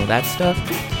posts, all of that stuff.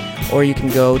 Or you can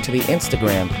go to the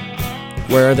Instagram,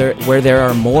 where there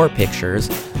are more pictures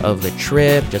of the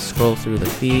trip. Just scroll through the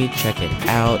feed, check it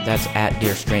out. That's at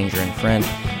Dear Stranger and Friend.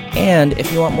 And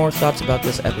if you want more thoughts about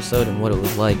this episode and what it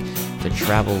was like to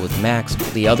travel with Max,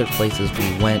 the other places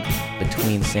we went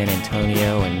between San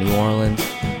Antonio and New Orleans,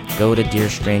 go to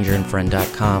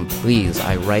dearstrangerandfriend.com. Please,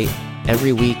 I write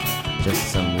every week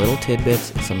just some little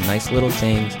tidbits, some nice little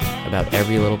things about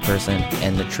every little person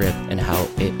and the trip and how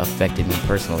it affected me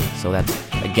personally. So that's,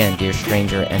 again,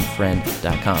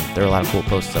 dearstrangerandfriend.com. There are a lot of cool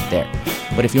posts up there.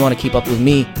 But if you want to keep up with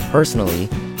me personally,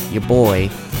 your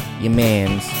boy, your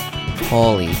mans,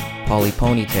 Paulie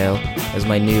Ponytail, as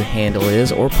my new handle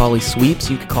is, or Paulie Sweeps.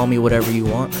 You can call me whatever you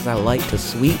want, because I like to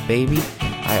sweep, baby.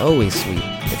 I always sweep.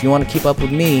 If you want to keep up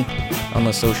with me on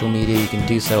the social media, you can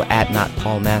do so at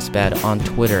NotPaulMasbad on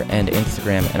Twitter and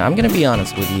Instagram. And I'm going to be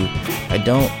honest with you, I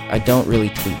don't really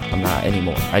tweet. I'm not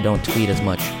anymore. I don't tweet as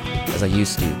much as I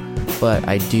used to. But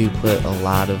I do put a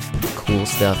lot of cool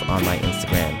stuff on my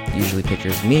Instagram. Usually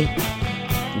pictures of me,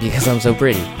 because I'm so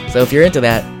pretty. So if you're into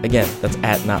that, again, that's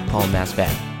at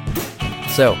NotPaulMasbad.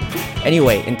 So,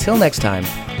 anyway, until next time,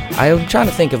 I'm trying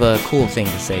to think of a cool thing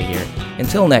to say here.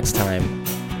 Until next time,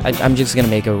 I'm just going to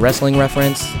make a wrestling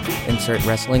reference, insert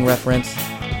wrestling reference,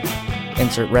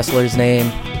 insert wrestler's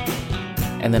name,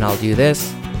 and then I'll do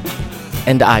this,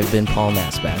 and I've been Paul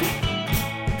Masbad.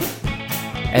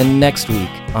 And next week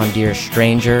on Dear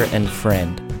Stranger and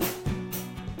Friend.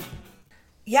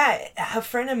 Yeah, a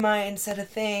friend of mine said a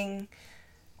thing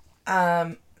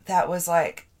that was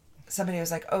like, somebody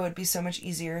was like, oh, it'd be so much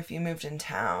easier if you moved in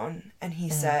town. And he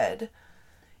said,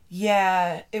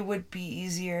 yeah, it would be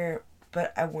easier,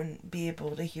 but I wouldn't be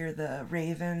able to hear the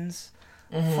ravens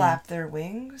flap their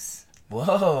wings.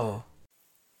 Whoa.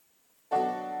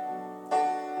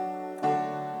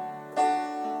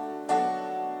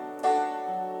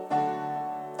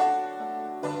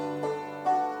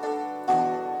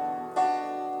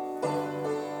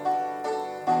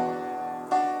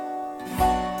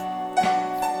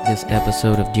 This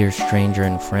episode of Dear Stranger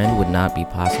and Friend would not be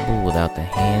possible without the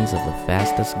hands of the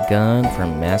fastest gun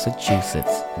from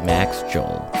Massachusetts, Max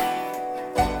Joel.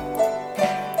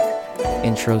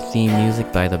 Intro theme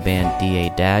music by the band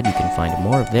D.A. Dad. You can find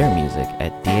more of their music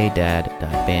at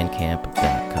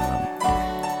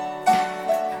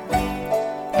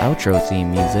dadad.bandcamp.com. Outro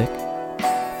theme music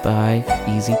by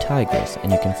Easy Tigress,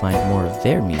 and you can find more of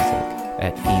their music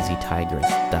at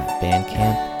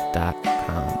easytigress.bandcamp.com.